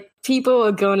was like, people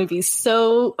are going to be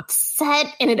so upset,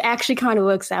 and it actually kind of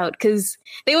works out because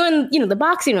they were in, the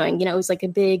boxing ring. It was like a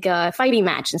big fighting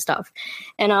match and stuff.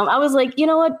 And I was like, you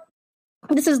know what?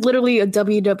 This is literally a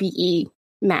WWE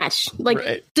match.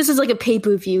 Right. This is like a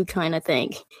pay-per-view kind of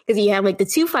thing. Because you have the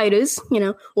two fighters,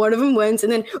 one of them wins,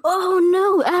 and then, oh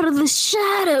no, out of the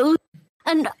shadows,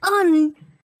 an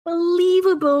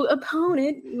unbelievable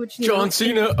opponent. Which John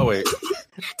Cena. Oh, wait.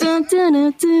 Dun, dun,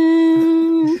 dun,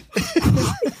 dun.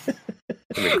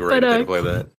 It'd be great to play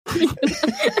that.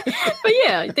 But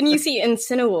yeah, then you see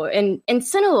Incineroar, and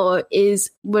Incineroar is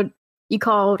what you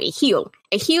call a heel.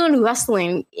 A heel in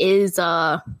wrestling is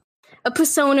a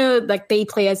persona they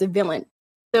play as a villain.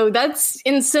 So that's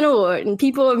Incineroar, and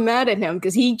people are mad at him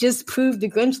because he just proved the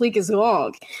Grinch leak is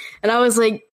wrong. And I was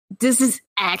like, this is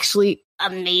actually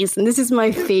amazing. This is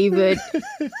my favorite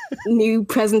new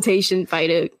presentation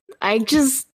fighter. I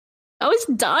was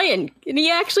dying, and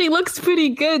he actually looks pretty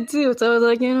good too. So I was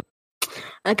like,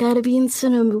 I gotta be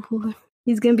Incineroar.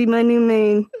 He's gonna be my new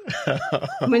main.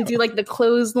 I'm gonna do the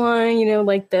clothesline,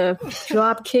 the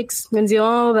drop kicks. I'm gonna do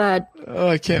all that. Oh,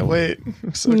 I can't wait!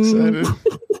 I'm so excited.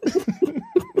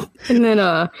 And then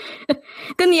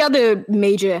the other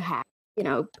major hack,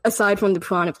 aside from the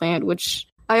Piranha Plant, which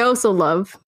I also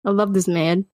love. I love this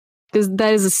man because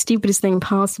that is the stupidest thing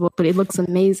possible, but it looks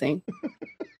amazing.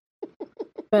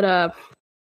 But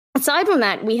aside from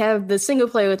that, we have the single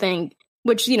player thing,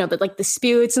 which, the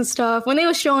spirits and stuff. When they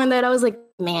were showing that, I was like,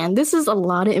 man, this is a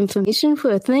lot of information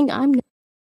for a thing I'm not going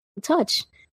to touch.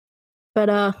 But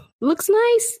it looks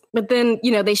nice. But then,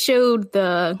 they showed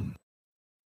the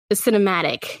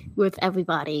cinematic with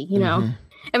everybody,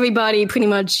 everybody pretty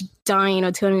much dying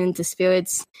or turning into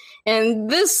spirits. And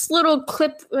this little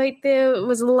clip right there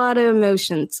was a lot of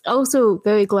emotions. Also,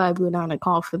 very glad we were not on a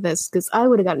call for this because I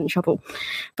would have gotten in trouble.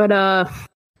 But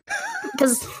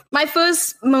because my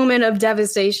first moment of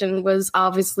devastation was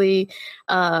obviously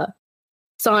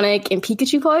Sonic and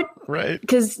Pikachu part, Right.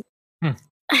 because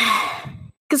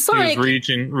Sonic He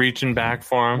was reaching back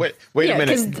for him. Wait Yeah, a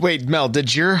minute. 'cause- Wait, Mel,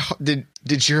 did your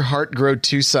heart grow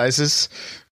 2 sizes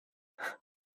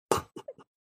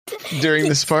during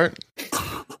this part?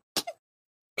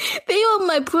 they are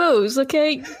my pros,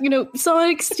 okay?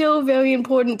 Sonic's still very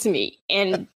important to me,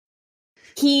 and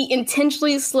he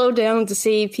intentionally slowed down to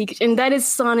save Pikachu, and that is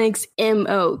Sonic's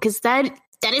MO, because that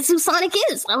is who Sonic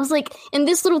is. I was like, in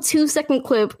this little 2-second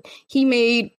clip, he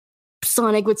made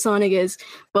Sonic what Sonic is.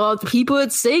 Well, the people at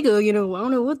Sega, I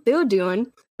don't know what they're doing,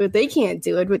 but they can't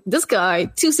do it. But this guy,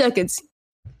 2 seconds,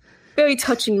 very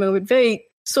touching moment, very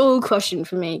soul crushing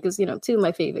for me, because, 2 of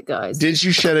my favorite guys. Did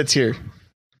you shed a tear?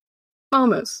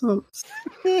 Almost.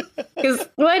 Because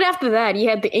right after that, you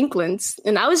had the Inklings,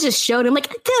 and I was just shouting, like,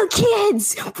 go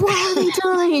kids! Why are they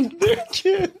dying? They're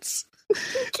kids.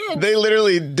 They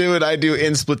literally do what I do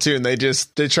in Splatoon.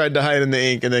 They tried to hide in the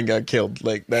ink and then got killed.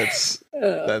 Like that's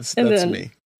then-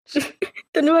 me.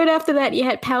 Then right after that, you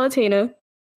had Palutena,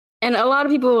 and a lot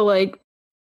of people were like,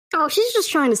 oh, she's just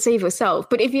trying to save herself.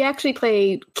 But if you actually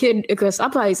played Kid Icarus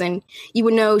Uprising, you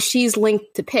would know she's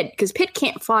linked to Pit, because Pit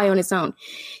can't fly on his own.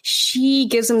 She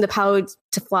gives him the power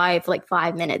to fly for like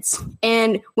 5 minutes.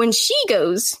 And when she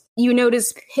goes, you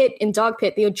notice Pit and Dog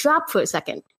Pit, they'll drop for a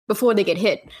second before they get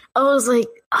hit. I was like,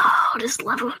 oh, this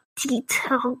level of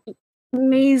detail,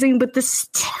 amazing, but this is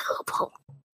terrible.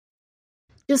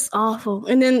 Just awful.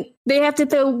 And then they have to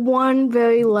throw one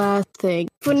very last thing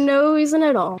for no reason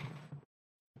at all.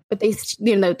 But they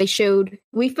showed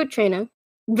Wii Fit Trainer,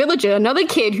 Villager, another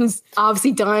kid who's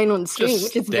obviously dying on the screen, Just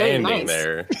which is very standing nice.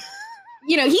 there.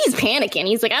 He's panicking.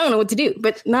 He's like, I don't know what to do.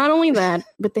 But not only that,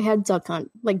 but they had Duck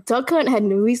Hunt. Like, Duck Hunt had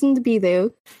no reason to be there.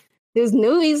 There's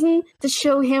no reason to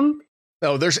show him.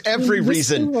 No, there's every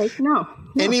reason. Like, no.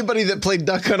 Anybody that played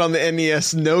Duck Hunt on the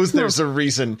NES knows there's a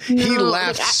reason. He No,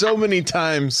 laughed like, so many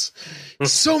times.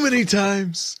 So many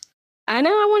times. I know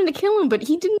I wanted to kill him, but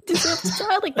he didn't deserve to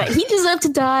die like that. He deserved to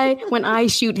die when I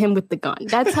shoot him with the gun.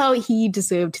 That's how he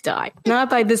deserved to die. Not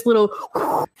by this little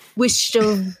wish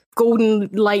of golden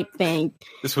light thing.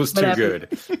 This was Whatever. too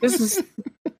good. This is... Too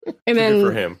And good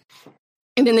for then, him.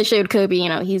 and then they showed Kirby,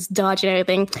 he's dodging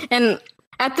everything. And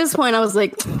at this point, I was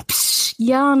like, psh,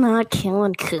 y'all not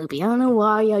killing Kirby. I don't know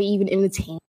why y'all even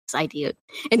entertain this idea.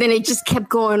 And then it just kept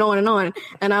going on.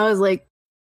 And I was like,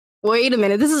 wait a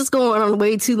minute, this is going on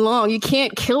way too long. You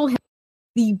can't kill him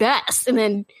the best. And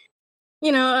then,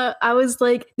 I was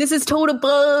like, this is total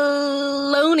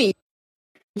baloney.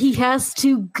 He has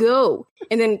to go.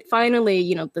 And then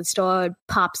finally, the star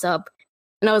pops up.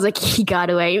 And I was like, he got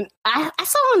away. I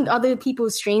saw on other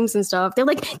people's streams and stuff. They're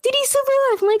like, did he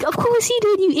survive? I'm like, of course he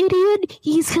did, you idiot.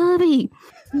 He's Kirby.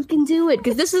 He can do it.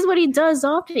 Because this is what he does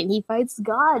often. He fights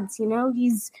gods, he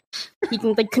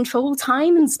can control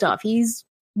time and stuff. He's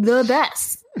the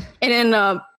best. And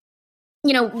then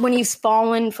when he's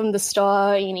fallen from the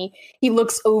star and he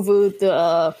looks over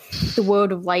the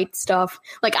world of light stuff.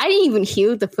 Like, I didn't even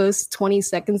hear the first 20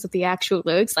 seconds of the actual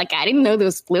lyrics. Like, I didn't know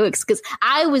those lyrics because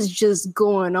I was just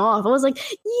going off. I was like,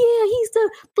 yeah, he's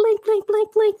the blank, blank,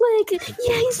 blank, blank, blank.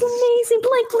 Yeah, he's amazing.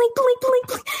 Blank, blank, blank, blank,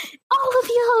 blank. All of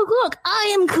you, look,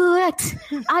 I am correct.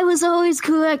 I was always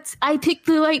correct. I picked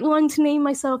the right one to name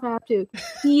myself after.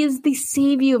 He is the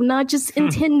savior of not just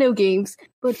Nintendo games,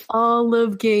 but all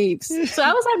of games. So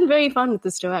I was having very fun with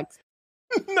this direct.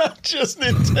 Not just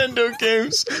Nintendo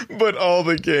games, but all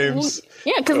the games.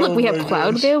 Yeah, because look, we have my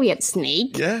Cloud gosh. there, we had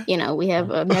Snake. Yeah. We have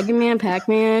Mega Man,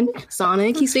 Pac-Man,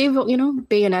 Sonic. He saved,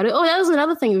 Bayonetta. Oh, that was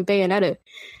another thing with Bayonetta.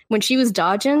 When she was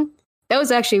dodging, that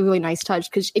was actually a really nice touch,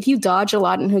 because if you dodge a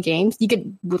lot in her games, you get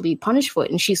really punished for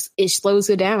it, and it slows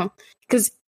her down.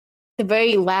 Because the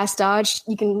very last dodge,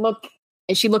 you can look,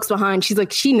 and she looks behind, she's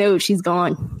like, she knows she's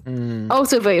gone.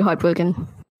 Also very heartbroken.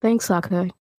 Thanks,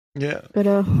 Sakurai. Yeah. But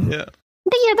Yeah. yeah,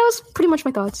 that was pretty much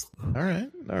my thoughts. All right.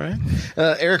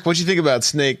 Eric, what'd you think about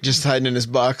Snake just hiding in his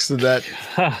box? That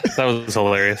That was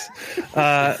hilarious.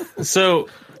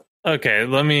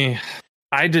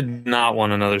 I did not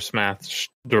want another Smash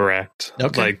Direct.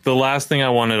 Okay. Like, the last thing I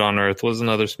wanted on Earth was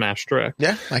another Smash Direct.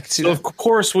 Yeah, I can see So that. of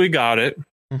course we got it.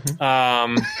 Mhm.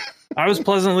 I was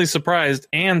pleasantly surprised,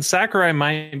 and Sakurai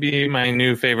might be my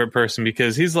new favorite person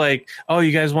because he's like, "Oh,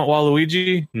 you guys want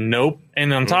Waluigi? Nope."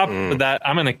 And on top of that,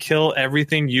 I'm gonna kill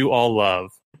everything you all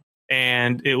love,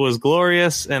 and it was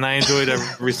glorious, and I enjoyed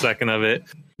every second of it.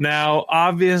 Now,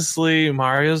 obviously,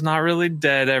 Mario's not really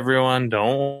dead. Everyone,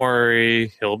 don't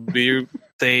worry, he'll be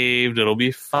saved. It'll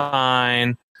be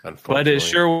fine. But it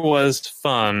sure was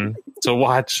fun to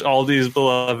watch all these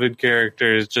beloved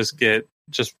characters just get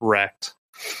wrecked.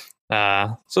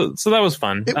 So that was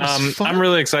fun. It was fun. I'm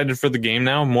really excited for the game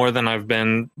now, more than I've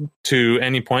been to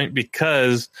any point,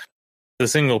 because the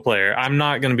single player, I'm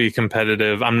not going to be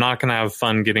competitive. I'm not going to have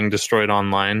fun getting destroyed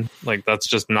online. Like, that's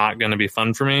just not going to be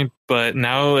fun for me. But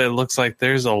now it looks like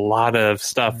there's a lot of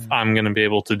stuff I'm going to be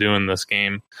able to do in this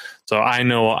game. So I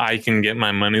know I can get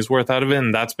my money's worth out of it.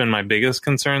 And that's been my biggest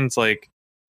concern. It's like,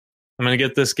 I'm going to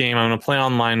get this game. I'm going to play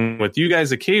online with you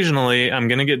guys occasionally. I'm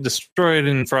going to get destroyed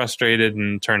and frustrated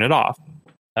and turn it off.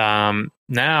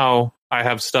 Now I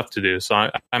have stuff to do. So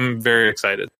I'm very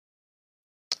excited.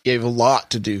 You have a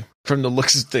lot to do from the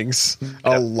looks of things.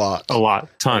 A lot.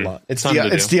 Ton.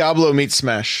 It's Diablo meets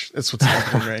Smash. That's what's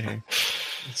happening right here.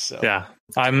 So. Yeah.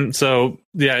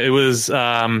 It was,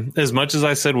 as much as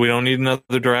I said we don't need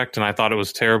another direct, and I thought it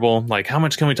was terrible. Like, how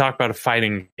much can we talk about a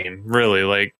fighting game? Really?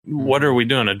 Like, what are we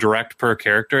doing? A direct per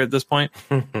character at this point?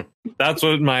 That's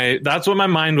what my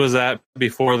mind was at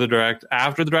before the direct.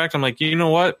 After the direct, I'm like, you know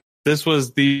what? This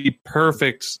was the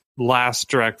perfect last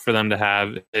direct for them to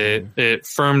have. It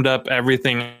firmed up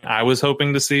everything I was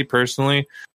hoping to see personally.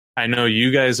 I know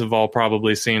you guys have all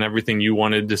probably seen everything you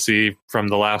wanted to see from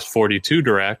the last 42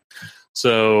 direct.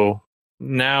 So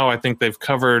now I think they've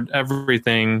covered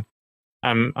everything.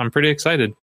 I'm pretty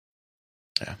excited.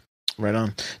 Yeah, right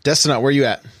on. Destinaut, where are you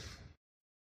at?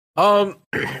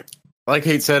 Like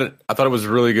Hate said, I thought it was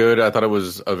really good. I thought it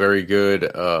was a very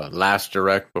good last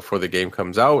direct before the game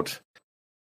comes out.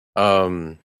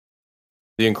 The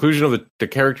inclusion of the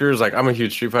characters, like, I'm a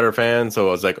huge Street Fighter fan, so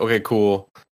I was like, okay, cool.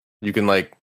 You can,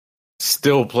 like,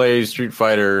 still play Street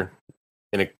Fighter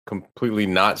in a completely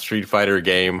not Street Fighter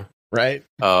game. Right.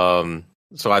 So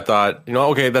I thought,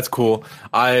 okay, that's cool.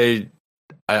 I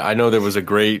know there was a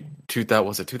great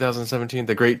 2017?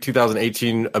 The great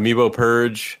 2018 Amiibo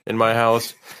Purge in my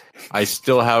house. I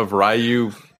still have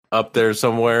Ryu up there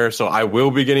somewhere, so I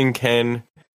will be getting Ken,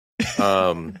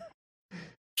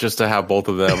 just to have both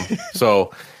of them.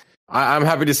 So I'm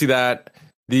happy to see that.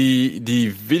 The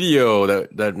video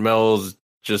that Mel's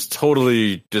just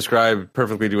totally described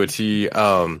perfectly to a T.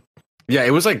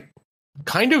 It was like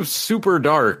kind of super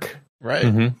dark,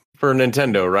 right? For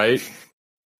Nintendo, right?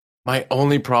 My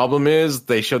only problem is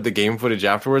they showed the game footage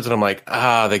afterwards, and I'm like,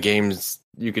 the game's,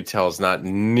 you could tell, it's not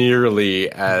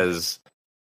nearly as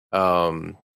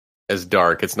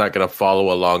dark. It's not going to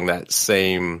follow along that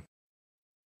same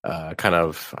kind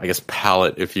of, I guess,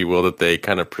 palette, if you will, that they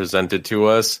kind of presented to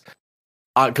us.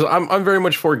 Because I'm very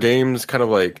much for games, kind of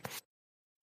like,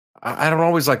 I don't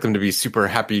always like them to be super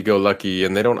happy-go-lucky,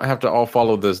 and they don't have to all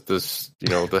follow this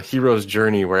the hero's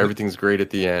journey where everything's great at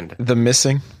the end. The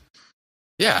Missing.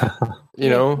 Yeah,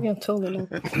 Yeah, totally.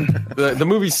 The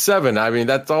movie Seven. I mean,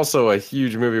 that's also a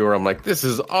huge movie where I'm like, this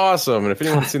is awesome. And if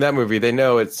anyone's seen that movie, they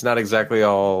know it's not exactly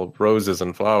all roses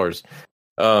and flowers.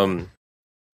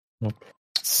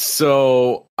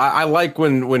 So I like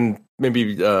when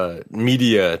maybe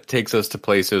media takes us to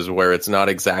places where it's not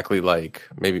exactly like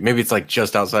maybe it's like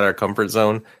just outside our comfort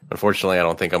zone. Unfortunately, I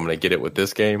don't think I'm going to get it with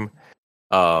this game.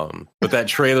 But that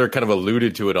trailer kind of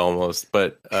alluded to it almost.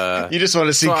 But you just want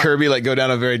to see Kirby like go down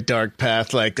a very dark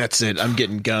path. Like, that's it. I'm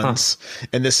getting guns,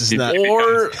 and this is not.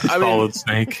 Or Solid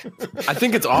Snake. I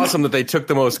think it's awesome that they took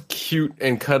the most cute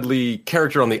and cuddly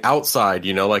character on the outside.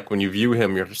 Like when you view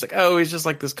him, you're just like, oh, he's just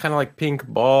like this kind of like pink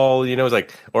ball. It's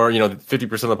like, or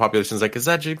 50% of the population is like, is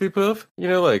that Jigglypuff?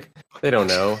 Like they don't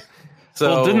know. So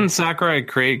well, didn't Sakurai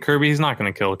create Kirby? He's not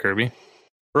going to kill Kirby.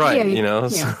 Right, yeah.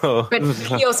 So, but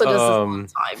he also does this all the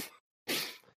time.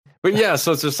 But yeah,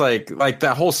 so it's just like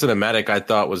that whole cinematic I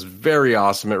thought was very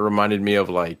awesome. It reminded me of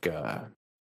like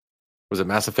was it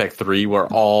Mass Effect 3 where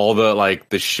all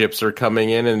the ships are coming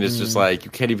in and it's just like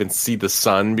you can't even see the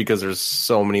sun because there's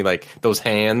so many like those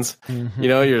hands.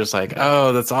 You're just like,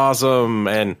 oh, that's awesome.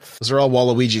 And those are all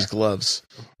Waluigi's gloves.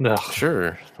 No,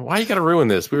 sure. Why you got to ruin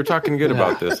this? We were talking good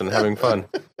about this and having fun.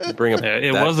 Bring up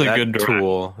it was a good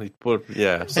tool.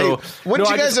 Yeah. So hey, wouldn't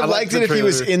you guys have liked it if he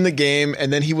was in the game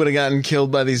and then he would have gotten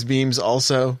killed by these beams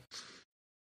also?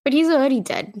 But he's already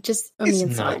dead. Just on the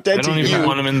inside. I don't even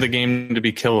want him in the game to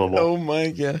be killable. Oh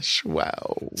my gosh!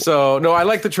 Wow. So no, I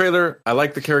like the trailer. I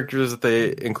like the characters that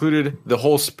they included. The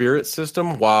whole spirit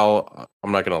system. While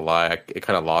I'm not gonna lie, it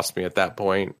kind of lost me at that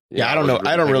point. I don't know.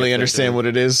 I don't really understand what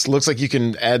it is. Looks like you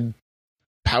can add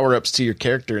power ups to your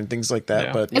character and things like that.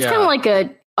 Yeah. But it's kind of like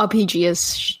a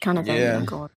RPG-ish kind of thing. Yeah.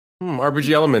 RPG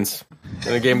elements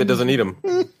in a game that doesn't need them.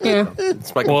 Yeah.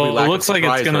 It's like it looks like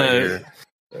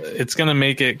it's gonna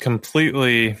make it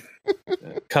completely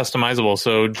customizable.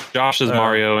 So Josh's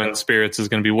Mario and Spirits is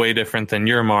going to be way different than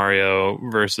your Mario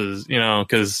versus,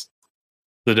 because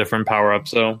the different power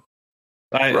ups. So,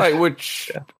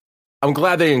 which I'm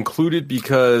glad they included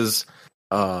because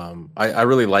I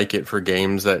really like it for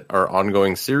games that are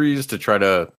ongoing series to try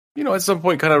to, at some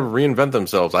point kind of reinvent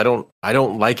themselves. I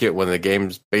don't like it when the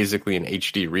game's basically an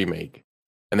HD remake.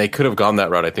 And they could have gone that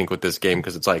route, I think, with this game,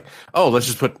 because it's like, oh, let's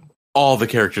just put all the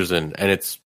characters in, and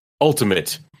it's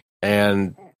ultimate.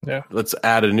 And let's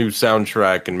add a new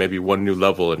soundtrack and maybe one new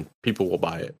level, and people will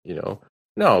buy it,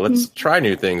 No, let's try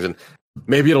new things. And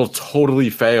maybe it'll totally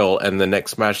fail, and the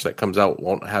next Smash that comes out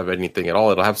won't have anything at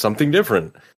all. It'll have something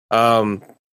different.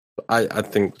 I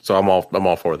think so. I'm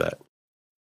all for that.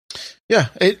 Yeah.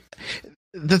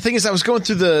 The thing is, I was going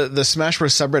through the Smash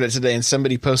Bros subreddit today, and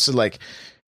somebody posted like,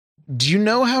 do you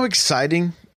know how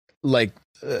exciting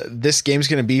this game's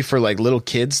going to be for like little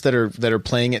kids that are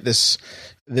playing it this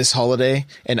holiday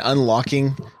and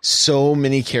unlocking so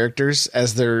many characters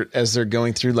as they're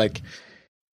going through, like,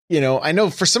 I know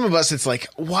for some of us it's like,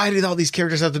 why did all these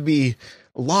characters have to be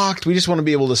locked? We just want to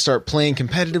be able to start playing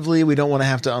competitively. We don't want to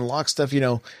have to unlock stuff,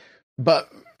 but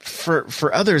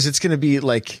for others it's going to be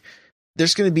like,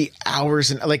 there's going to be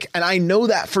hours and I know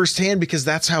that firsthand because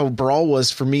that's how Brawl was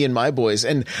for me and my boys.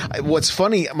 And what's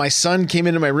funny, my son came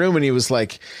into my room and he was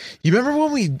like, you remember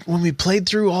when we played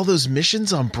through all those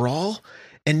missions on Brawl?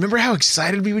 And remember how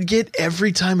excited we would get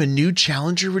every time a new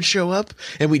challenger would show up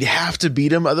and we'd have to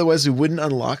beat him. Otherwise we wouldn't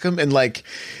unlock him. And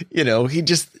he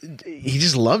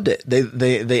just loved it.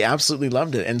 They absolutely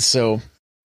loved it. And so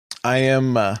I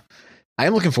am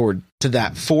looking forward to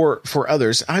that for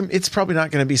others. It's probably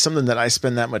not going to be something that I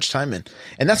spend that much time in,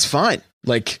 and that's fine.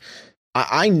 Like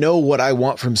I know what I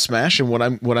want from Smash and what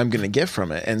I'm going to get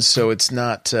from it. And so it's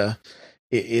not,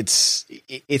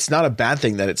 it's not a bad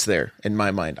thing that it's there in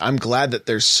my mind. I'm glad that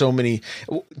there's so many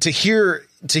to hear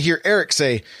Eric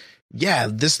say, yeah,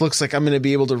 this looks like I'm going to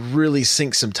be able to really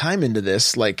sink some time into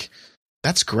this. Like,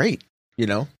 that's great.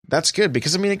 That's good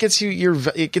because it gets you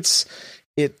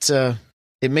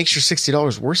it makes your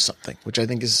 $60 worth something, which I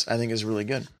think is really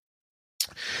good.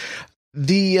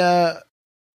 The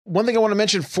one thing I want to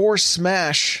mention for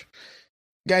Smash,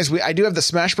 guys, I do have the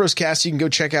Smash Bros cast. You can go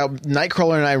check out.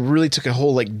 Nightcrawler and I really took a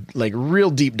whole like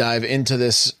real deep dive into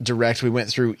this direct. We went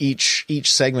through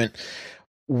each segment.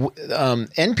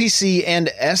 NPC and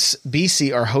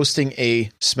SBC are hosting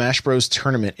a Smash Bros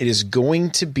tournament. It is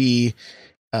going to be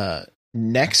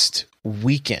next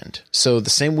weekend. So the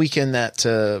same weekend that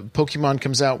Pokemon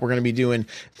comes out, we're going to be doing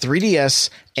 3DS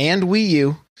and Wii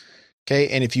U. Okay.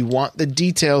 And if you want the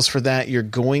details for that, you're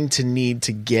going to need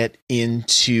to get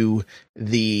into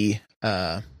the,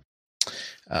 you're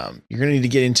going to need to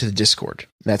get into the Discord.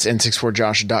 That's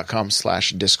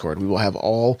n64josh.com/Discord. We will have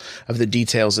all of the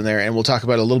details in there, and we'll talk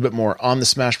about it a little bit more on the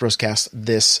Smash Bros cast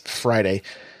this Friday.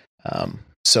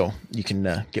 So you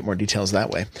can get more details that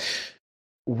way.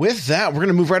 With that, we're going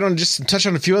to move right on and just touch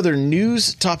on a few other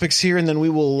news topics here, and then we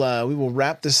will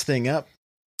wrap this thing up.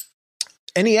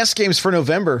 NES games for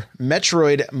November: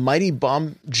 Metroid, Mighty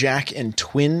Bomb Jack, and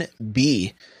Twin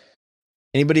B.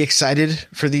 Anybody excited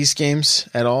for these games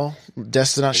at all?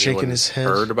 Destin not shaking his head.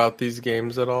 Heard about these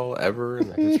games at all ever in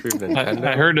the history of Nintendo?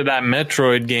 I heard of that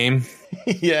Metroid game.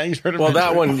 Yeah, you've heard of Well, Metroid.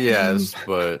 that one, yes,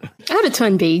 but I had a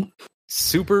Twin B.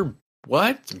 Super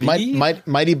what? B?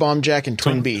 Mighty Bomb Jack and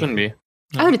Twin B. Twin B.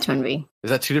 I had a Twin B. Is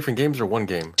that two different games or one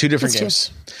game? Two different It's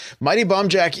games. Mighty Bomb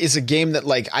Jack is a game that,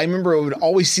 like, I remember I would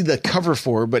always see the cover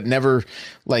for, but never,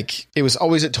 like, it was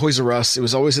always at Toys R Us. It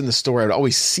was always in the store. I would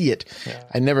always see it. Yeah.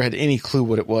 I never had any clue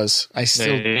what it was. I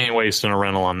still ain't wasting a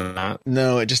rental on that.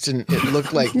 No, it just didn't. It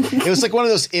looked like it was like one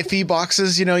of those iffy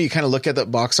boxes. You know, you kind of look at the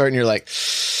box art and you're like,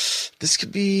 this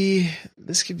could be.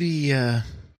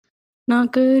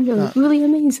 Not good or really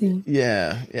amazing.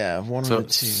 Yeah, one of the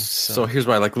two. So here's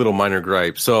my little minor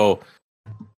gripe. So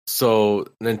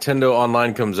Nintendo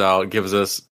Online comes out, gives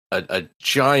us a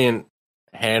giant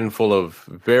handful of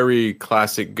very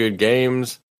classic good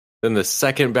games. Then the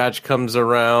second batch comes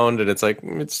around, and it's like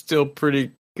it's still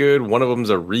pretty good. One of them's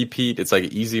a repeat. It's like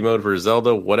easy mode for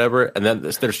Zelda, whatever. And then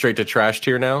they're straight to trash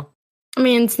tier now. I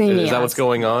mean, it's is that what's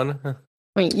going on?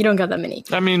 I mean, you don't got that many.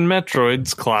 I mean,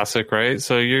 Metroid's classic, right?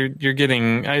 So you're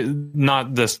getting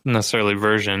not this necessarily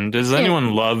version. Does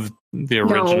anyone love the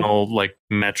original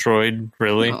Metroid?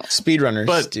 Really? No.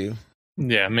 Speedrunners do.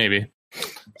 Yeah, maybe.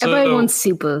 Everybody wants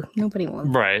Super. Nobody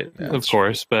wants. Right, of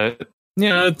course, but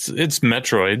Yeah, it's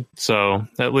Metroid, so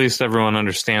at least everyone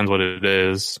understands what it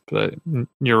is. But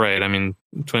you're right. I mean,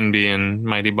 Twin Bee and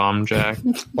Mighty Bomb Jack.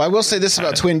 Well, I will say this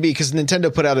about Twin Bee, because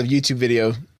Nintendo put out a YouTube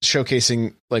video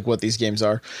showcasing like what these games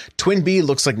are. Twin Bee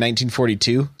looks like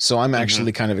 1942, so I'm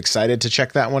actually kind of excited to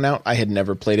check that one out. I had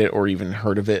never played it or even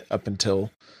heard of it up until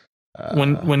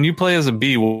when you play as a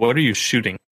bee, what are you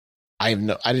shooting? I have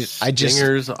no. I just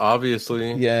Stingers,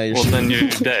 obviously. Yeah. Well, then you're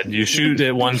dead. You shoot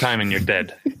it one time and you're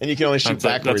dead. And you can only shoot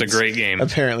backwards. That's a great game.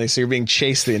 Apparently, so you're being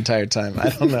chased the entire time. I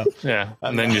don't know. Yeah,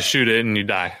 and then you shoot it and you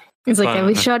die. It's like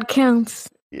every shot counts.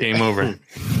 Game over.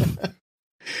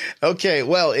 Okay,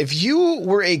 well, if you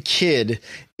were a kid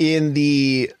in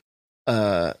the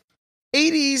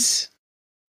 80s,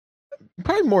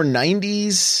 probably more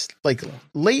 90s, like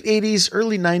late 80s,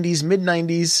 early 90s, mid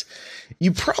 90s,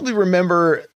 you probably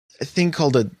remember a thing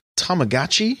called a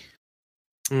Tamagotchi.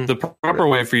 The proper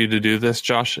way for you to do this,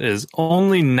 Josh, is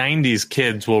only 90s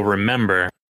kids will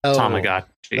remember Tamagotchi.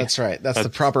 That's right. That's the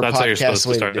proper that's podcast how you're supposed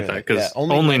way to start to with do that, it. because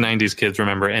only 90s kids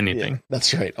remember anything. Yeah,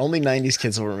 that's right. Only 90s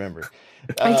kids will remember.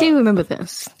 I do remember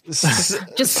this.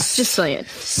 just say it.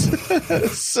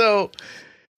 So,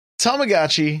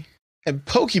 Tamagotchi and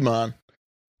Pokemon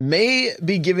may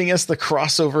be giving us the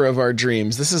crossover of our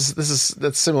dreams.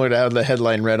 That's similar to how the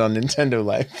headline read on Nintendo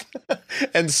Life.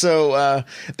 And so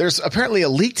there's apparently a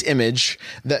leaked image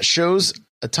that shows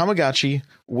a Tamagotchi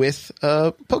with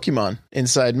a Pokemon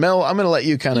inside. Mel, I'm going to let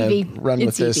you kind of run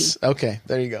with this. Eevee. Okay,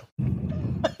 there you go.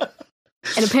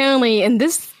 And apparently in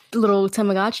this little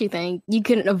Tamagotchi thing, you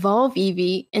can evolve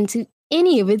Eevee into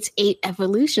any of its 8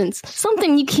 evolutions.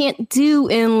 Something you can't do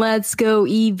in Let's Go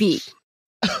Eevee.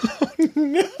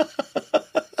 No.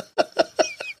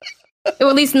 Or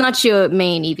at least not your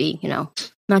main Eevee,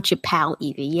 not your pal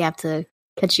Eevee. You have to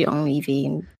catch your own Eevee.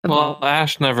 And well,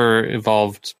 Ash never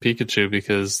evolved Pikachu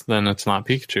because then it's not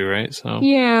Pikachu, right? So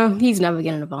yeah, he's never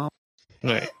going to evolve.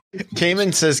 Right.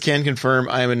 Cayman says, can confirm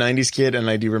I am a 90s kid, and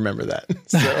I do remember that.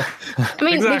 So. I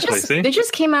mean, exactly, they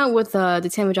just came out with the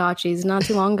Tamagotchis not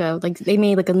too long ago. Like, they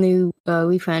made like a new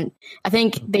reprint. I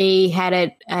think they had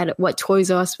it at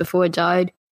Toys R Us before it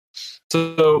died.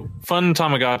 So, fun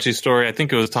Tamagotchi story. I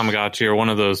think it was Tamagotchi or one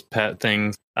of those pet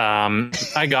things.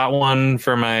 I got one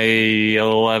for my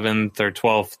 11th or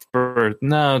 12th,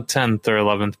 10th or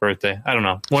 11th birthday. I don't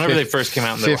know. Whenever they first came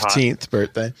out, and they 15th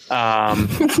birthday.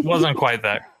 Wasn't quite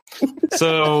that.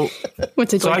 So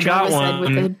I got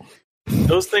one.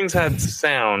 Those things had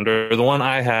sound, or the one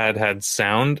I had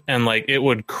sound, and like it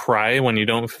would cry when you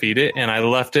don't feed it. And I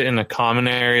left it in a common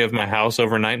area of my house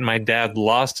overnight, and my dad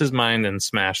lost his mind and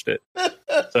smashed it.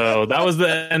 So that was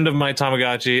the end of my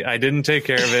Tamagotchi. I didn't take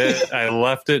care of it. I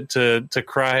left it to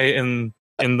cry in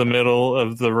the middle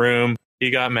of the room. He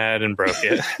got mad and broke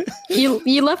it.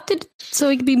 You left it so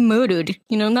it could be murdered.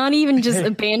 Not even just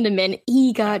abandonment.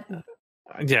 He got.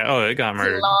 Yeah, it got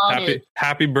murdered.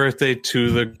 Happy birthday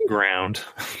to the ground.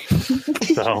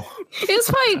 So it was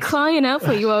probably crying out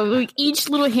for you. Like each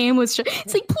little hand was.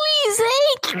 It's like, please,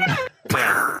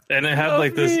 yeah. And it had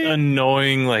like this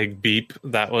annoying like beep.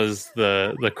 That was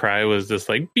the cry was just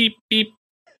like beep beep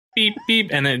beep beep,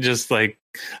 and it just like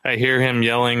I hear him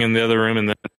yelling in the other room, and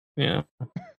then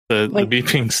the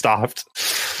beeping stopped.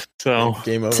 So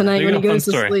game over. Tonight when he goes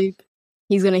to sleep,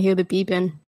 he's gonna hear the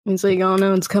beeping. He's like, oh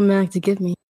no, it's coming back to get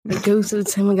me. It goes to the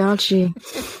Tamagotchi.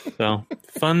 So,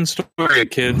 fun story,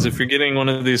 kids. If you're getting one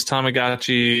of these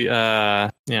Tamagotchi,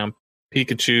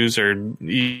 Pikachus or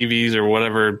Eevees or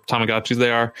whatever Tamagotchis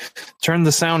they are, turn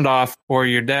the sound off or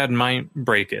your dad might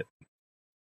break it.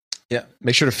 Yeah,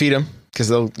 make sure to feed them because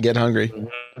they'll get hungry.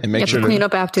 And make sure to clean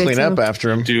up after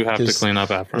them. You do have to clean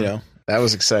up after them. That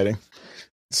was exciting.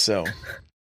 So...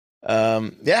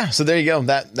 so there you go.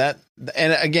 That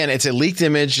and again, it's a leaked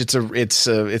image. It's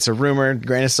a rumor,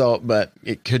 grain of salt, but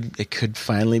it could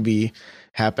finally be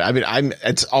happen. I mean,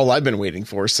 it's all I've been waiting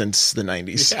for since the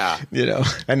 90s. Yeah,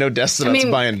 I know Destinot's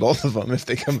buying both of them if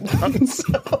they come out.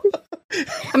 So.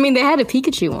 I mean, they had a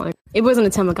Pikachu one. It wasn't a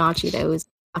Tamagotchi though. It was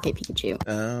Pocket Pikachu.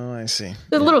 Oh, I see.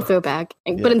 A little throwback,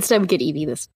 but instead we get Eevee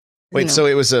this. Wait, so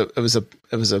it was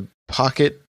a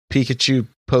Pocket Pikachu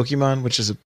Pokemon, which is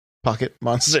a pocket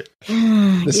monster.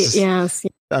 Yes.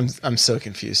 I'm so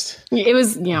confused. It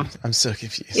was I'm so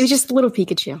confused. It was just a little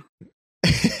Pikachu.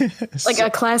 Like a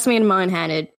classmate of mine had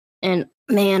it, and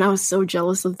man, I was so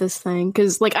jealous of this thing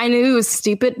because like I knew it was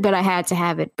stupid, but I had to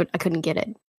have it, but I couldn't get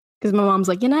it because my mom's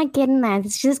like, "You're not getting that.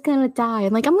 It's just gonna die."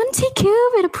 I'm like, "I'm gonna take care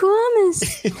of it. I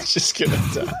promise." It's just gonna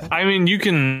die. I mean, you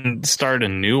can start a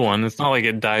new one. It's not like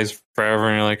it dies forever,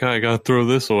 and you're like, "Oh, I gotta throw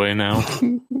this away now."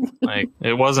 Like,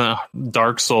 it wasn't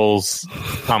Dark Souls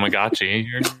Tamagotchi.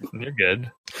 You're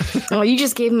good. Oh, you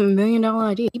just gave him $1 million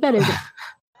idea. You better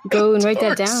go and write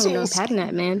that down and patent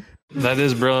that, man. That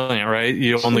is brilliant, right?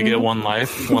 You only get one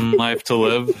life to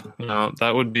live.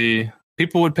 That would be,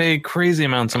 people would pay crazy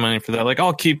amounts of money for that. Like,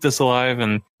 I'll keep this alive,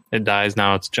 and it dies.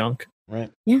 Now it's junk.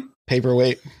 Right. Yeah.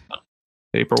 Paperweight.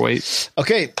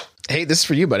 Okay. Hey, this is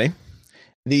for you, buddy.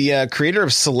 The creator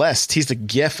of Celeste, he's a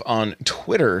GIF on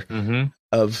Twitter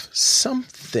of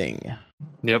something.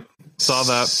 Yep. Saw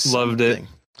that. Loved it.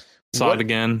 Saw it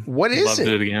again. What is Loved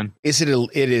it again. Is it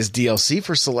DLC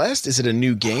for Celeste? Is it a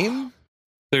new game?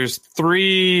 There's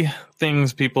 3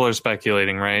 things people are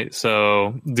speculating, right?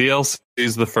 So DLC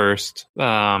is the first,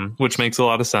 which makes a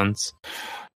lot of sense.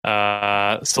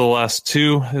 Celeste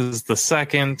 2 is the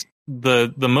second.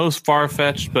 The most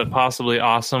far-fetched but possibly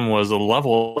awesome was a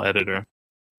level editor.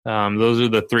 Those are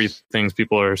the 3 things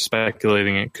people are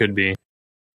speculating it could be.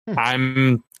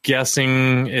 I'm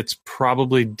guessing it's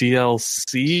probably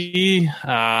DLC,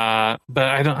 but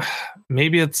I don't.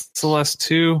 Maybe it's Celeste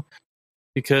 2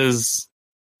 because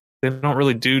they don't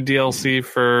really do DLC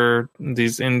for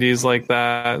these indies like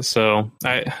that. So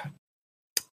I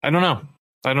don't know.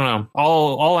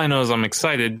 All I know is I'm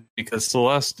excited because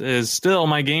Celeste is still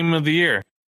my game of the year.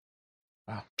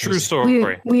 Wow. True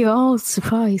story. We all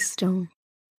surprised, Stone.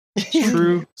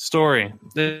 True story.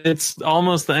 It's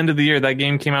almost the end of the year. That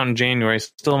game came out in January.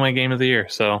 Still my game of the year.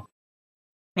 So,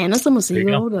 man, that's almost a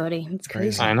year old already. It's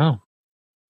crazy. I know.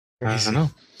 Crazy. I know.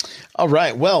 All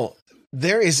right. Well,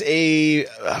 there is a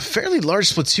fairly large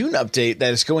Splatoon update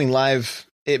that is going live.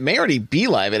 It may already be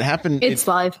live. It happened. It's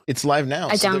live. It's live now.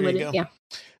 I downloaded it. Yeah.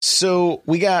 So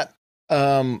we got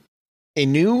a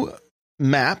new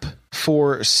map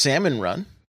for Salmon Run.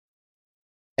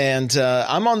 And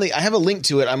I have a link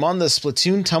to it. I'm on the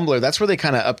Splatoon Tumblr. That's where they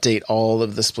kind of update all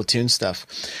of the Splatoon stuff.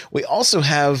 We also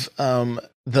have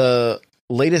the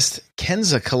latest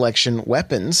Kenza collection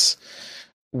weapons,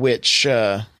 which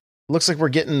looks like we're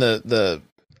getting the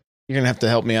you're going to have to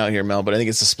help me out here, Mel, but I think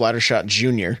it's a Splattershot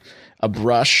Junior, a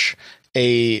brush,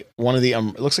 one of the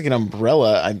it looks like an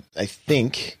umbrella, I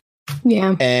think.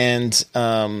 Yeah. And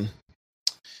the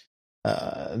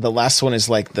last one is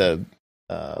like the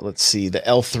let's see, the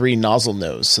L3 nozzle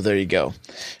nose. So there you go.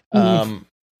 And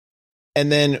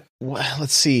then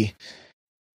let's see,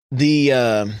 the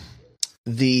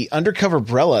undercover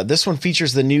Brella. This one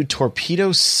features the new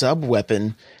torpedo sub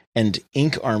weapon and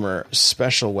ink armor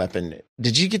special weapon.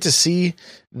 Did you get to see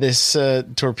this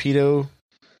torpedo?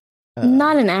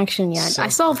 Not in action yet. I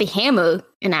saw the hammer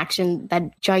in action,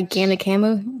 that gigantic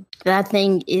hammer. That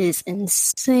thing is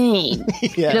insane.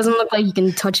 Yeah. It doesn't look like you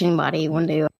can touch anybody when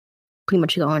they are pretty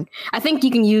much gone. I think you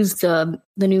can use the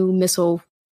new missile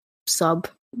sub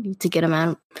to get them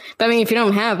out. But I mean, if you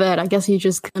don't have that, I guess you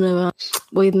just kind of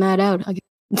wave that out. I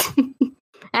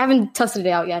haven't tested it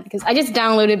out yet because I just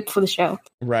downloaded it for the show.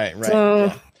 Right. So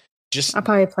yeah. I'll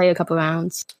probably play a couple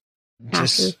rounds.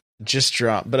 Just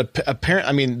drop. But apparently,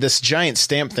 I mean, this giant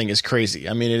stamp thing is crazy.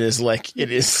 I mean, it is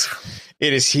humongous.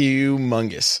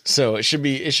 So it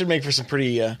should make for some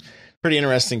pretty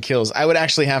interesting kills. I would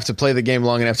actually have to play the game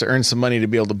long enough to earn some money to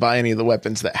be able to buy any of the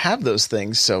weapons that have those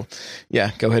things. So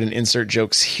yeah, go ahead and insert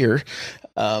jokes here.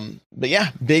 But yeah,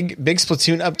 big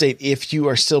Splatoon update. If you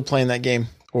are still playing that game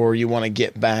or you want to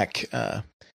get back,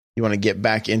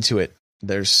 into it,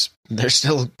 they're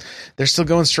still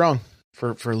going strong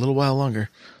for a little while longer.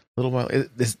 A little while.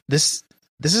 This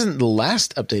isn't the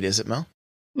last update, is it, Mel?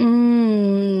 I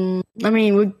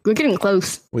mean, we're getting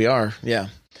close. We are, yeah.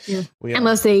 We are.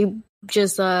 Unless they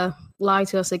just lie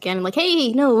to us again, like,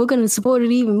 hey, no, we're going to support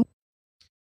it even more.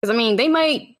 Because I mean, they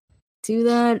might do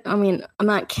that. I mean, I'm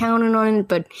not counting on it,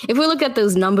 but if we look at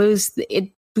those numbers,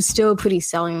 it was still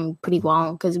selling pretty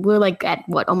well. Because we're like at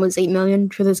almost 8 million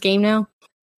for this game now.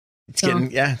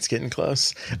 It's getting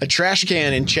close. A trash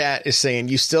can in chat is saying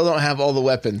you still don't have all the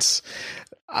weapens.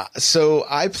 So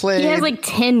I played. He has like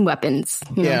 10 weapons.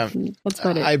 Yeah, that's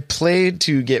about it. I played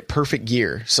to get perfect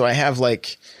gear. So I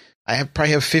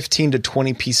probably have 15 to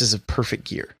 20 pieces of perfect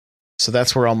gear. So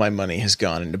that's where all my money has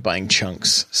gone into buying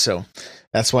chunks. So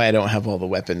that's why I don't have all the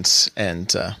weapons.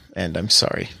 And I'm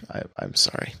sorry. I'm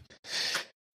sorry.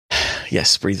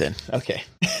 Yes, breathe in. Okay.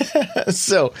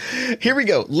 So here we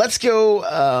go. Let's go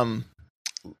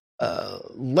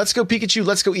Pikachu.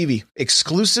 Let's go Eevee.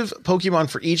 Exclusive Pokemon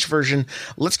for each version.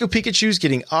 Let's go Pikachu's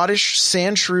getting Oddish,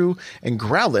 Sandshrew, and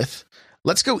Growlithe.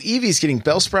 Let's go Eevee's getting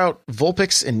Bellsprout,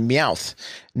 Vulpix, and Meowth.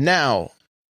 Now,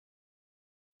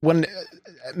 when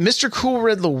Mr. Cool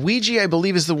Red Luigi, I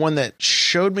believe, is the one that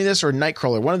showed me this, or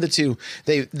Nightcrawler, one of the two.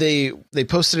 They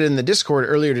posted it in the Discord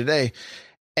earlier today.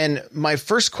 And my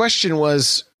first question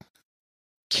was,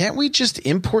 can't we just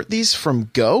import these from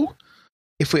Go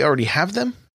if we already have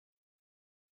them?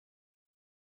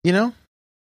 You know?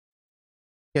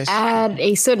 Yes. At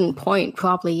a certain point,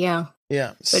 probably, yeah.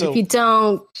 Yeah. But if you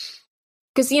don't,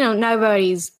 because, not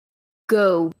everybody's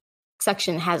Go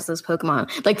section has those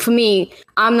Pokemon. Like, for me,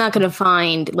 I'm not going to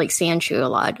find, like, Sandshrew a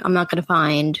lot. I'm not going to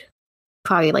find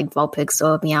probably, like, Vulpix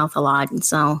or Meowth a lot. And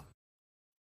so,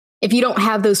 if you don't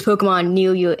have those Pokemon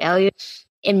near your area,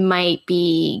 it might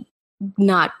be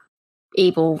not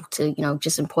able to,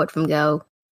 just import from Go.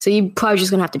 So, you're probably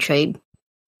just going to have to trade.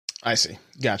 I see.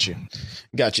 Got you.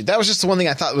 That was just the one thing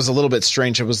I thought was a little bit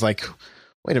strange. I was like,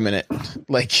 wait a minute.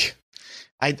 Like,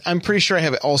 I'm pretty sure I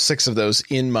have all 6 of those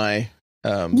in my...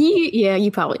 yeah,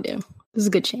 you probably do. There's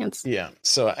a good chance. Yeah.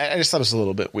 So I just thought it was a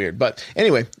little bit weird. But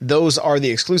anyway, those are the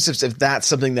exclusives. If that's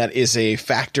something that is a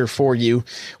factor for you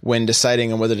when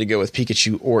deciding on whether to go with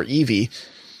Pikachu or Eevee,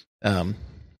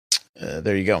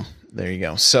 there you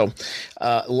go. So,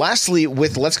 lastly,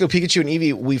 with Let's Go Pikachu and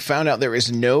Eevee, we found out there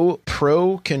is no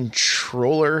Pro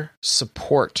Controller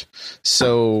support.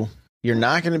 So you're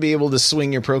not going to be able to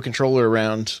swing your Pro Controller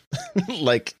around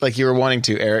like you were wanting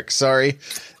to, Eric. Sorry.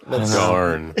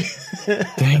 Darn.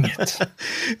 Dang it.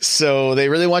 So they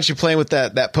really want you playing with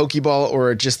that Pokeball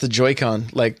or just the Joy-Con,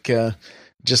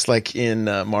 just like in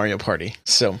Mario Party.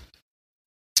 So,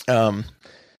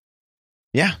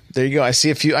 yeah, there you go. I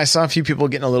saw a few people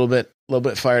getting a little bit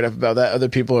fired up about that. Other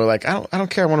people are like, I don't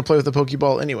care. I want to play with the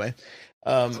Pokeball anyway.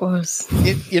 Of course.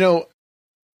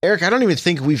 Eric, I don't even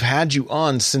think we've had you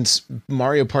on since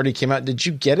Mario Party came out. Did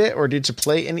you get it, or did you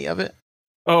play any of it?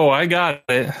 Oh, I got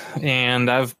it, and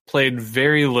I've played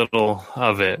very little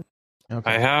of it.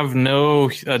 Okay. I have no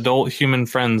adult human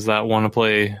friends that want to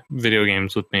play video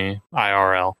games with me,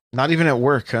 IRL. Not even at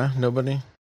work, huh? Nobody?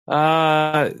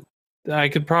 I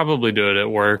could probably do it at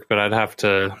work, but I'd have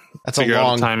to figure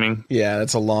out the timing. Yeah,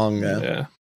 that's a long... Yeah.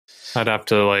 I'd have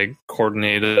to,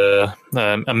 coordinate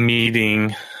a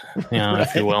meeting...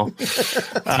 if you will. Team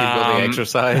building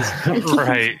exercise.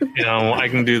 Right. I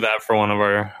can do that for one of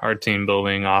our team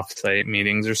building offsite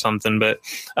meetings or something. But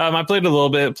I played a little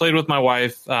bit, played with my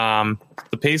wife. The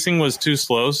pacing was too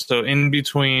slow. So in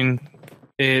between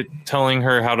it telling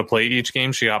her how to play each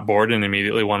game, she got bored and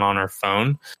immediately went on her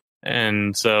phone.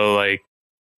 And so it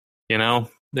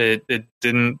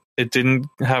didn't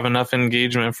have enough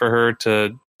engagement for her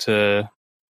to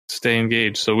stay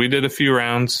engaged. So we did a few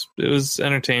rounds. It was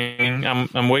entertaining.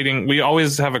 I'm waiting. We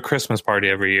always have a Christmas party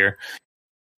every year.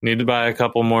 Need to buy a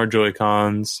couple more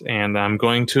Joy-Cons, and I'm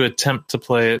going to attempt to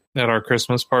play it at our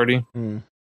Christmas party.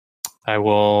 I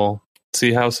will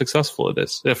see how successful it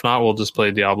is. If not, we'll just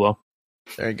play Diablo.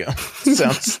 There you go.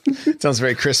 Sounds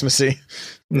very Christmassy.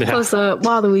 Yeah. Plus,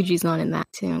 Waluigi's not in that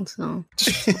too, so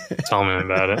tell me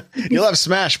about it. You'll have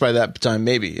Smash by that time,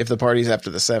 maybe, if the party's after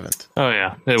the 7th. Oh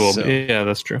yeah, it will be. Yeah,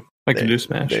 that's true. I can do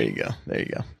Smash. There you go.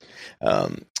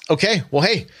 Okay, well,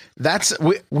 hey,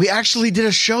 we actually did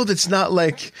a show that's not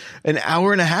like an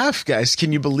hour and a half, guys.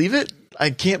 Can you believe it? I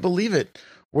can't believe it.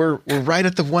 We're right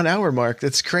at the 1 hour mark.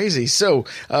 That's crazy. So,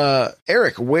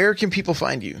 Eric, where can people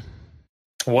find you?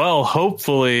 Well,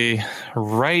 hopefully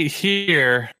right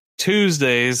here,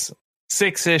 Tuesdays,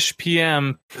 6-ish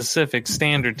p.m. Pacific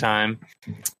Standard Time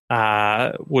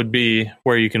would be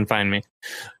where you can find me.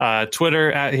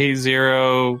 Twitter at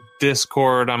HateZero,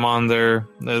 Discord, I'm on there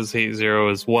as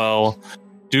HateZero as well.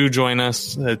 Do join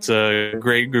us. It's a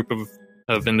great group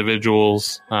of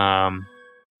individuals.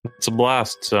 It's a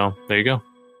blast. So there you go.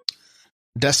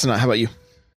 Destinat, how about you?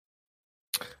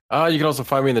 You can also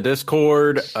find me in the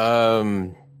Discord,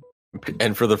 and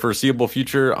for the foreseeable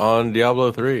future on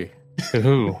Diablo 3.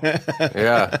 Ooh.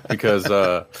 Yeah, because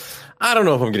I don't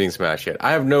know if I'm getting Smash yet.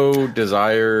 I have no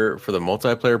desire for the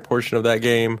multiplayer portion of that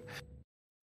game.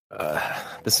 The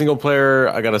single player,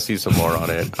 I gotta see some more on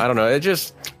it. I don't know.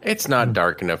 It's not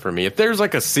dark enough for me. If there's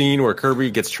a scene where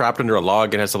Kirby gets trapped under a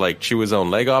log and has to chew his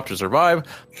own leg off to survive,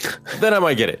 then I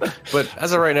might get it. But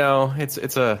as of right now, it's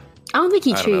a... I don't think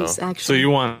he chews, actually. So you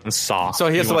want Saw. So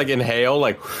he has to inhale,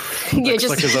 yeah,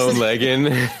 just his own leg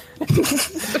in.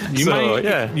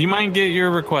 You might get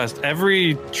your request.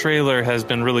 Every trailer has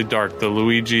been really dark. The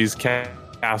Luigi's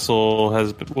castle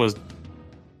was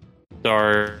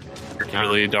dark,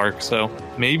 really dark. So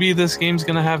maybe this game's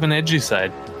gonna have an edgy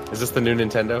side. Is this the new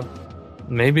Nintendo?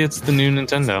 Maybe it's the new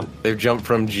Nintendo. They've jumped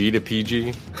from G to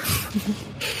PG.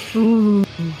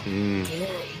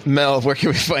 Mel, where can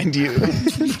we find you?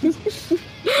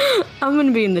 I'm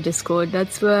gonna be in the Discord.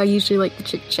 That's where I usually like to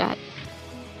chit chat.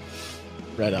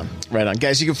 Right on.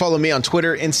 Guys, you can follow me on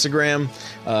Twitter, Instagram,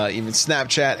 even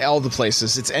Snapchat, all the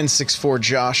places. It's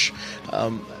N64Josh.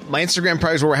 My Instagram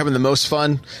probably is where we're having the most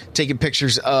fun, taking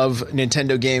pictures of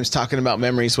Nintendo games, talking about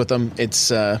memories with them.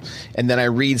 And then I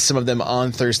read some of them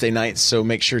on Thursday nights, so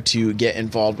make sure to get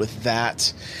involved with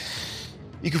that.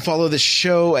 You can follow the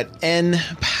show at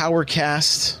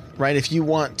NPowercast. Right, if you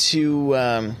want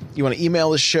to email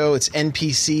the show, it's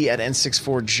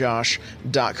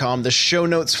npc@n64josh.com. The show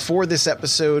notes for this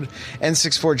episode,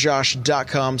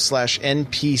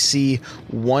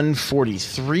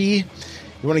 n64josh.com/npc143.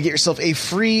 You want to get yourself a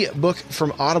free book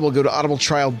from Audible, go to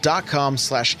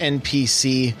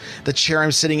audibletrial.com/npc. The chair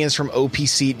I'm sitting in is from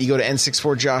OPSeat. You go to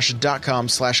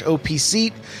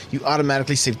n64josh.com/OPSeat. You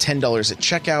automatically save $10 at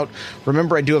checkout.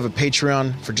 Remember, I do have a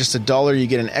Patreon. For just $1, you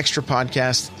get an extra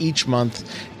podcast each month.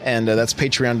 And that's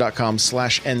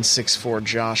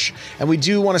patreon.com/n64josh. And we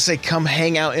do want to say, come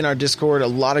hang out in our Discord. A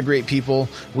lot of great people.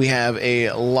 We have a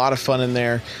lot of fun in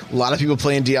there. A lot of people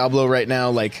playing Diablo right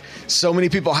now. Like, so many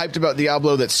people hyped about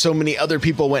Diablo that so many other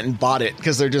people went and bought it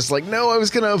because they're just like, no, I was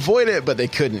going to avoid it, but they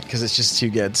couldn't because it's just too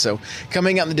good. So come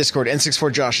hang out in the Discord,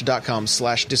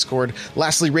 n64josh.com/Discord.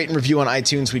 Lastly, rate and review on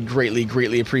iTunes. We'd greatly,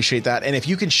 greatly appreciate that. And if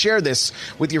you can share this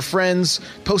with your friends,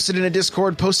 post it in a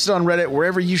Discord, post it on Reddit,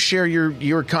 wherever you share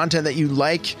your content that you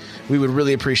like, we would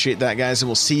really appreciate that, guys. And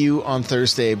we'll see you on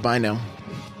Thursday. Bye now.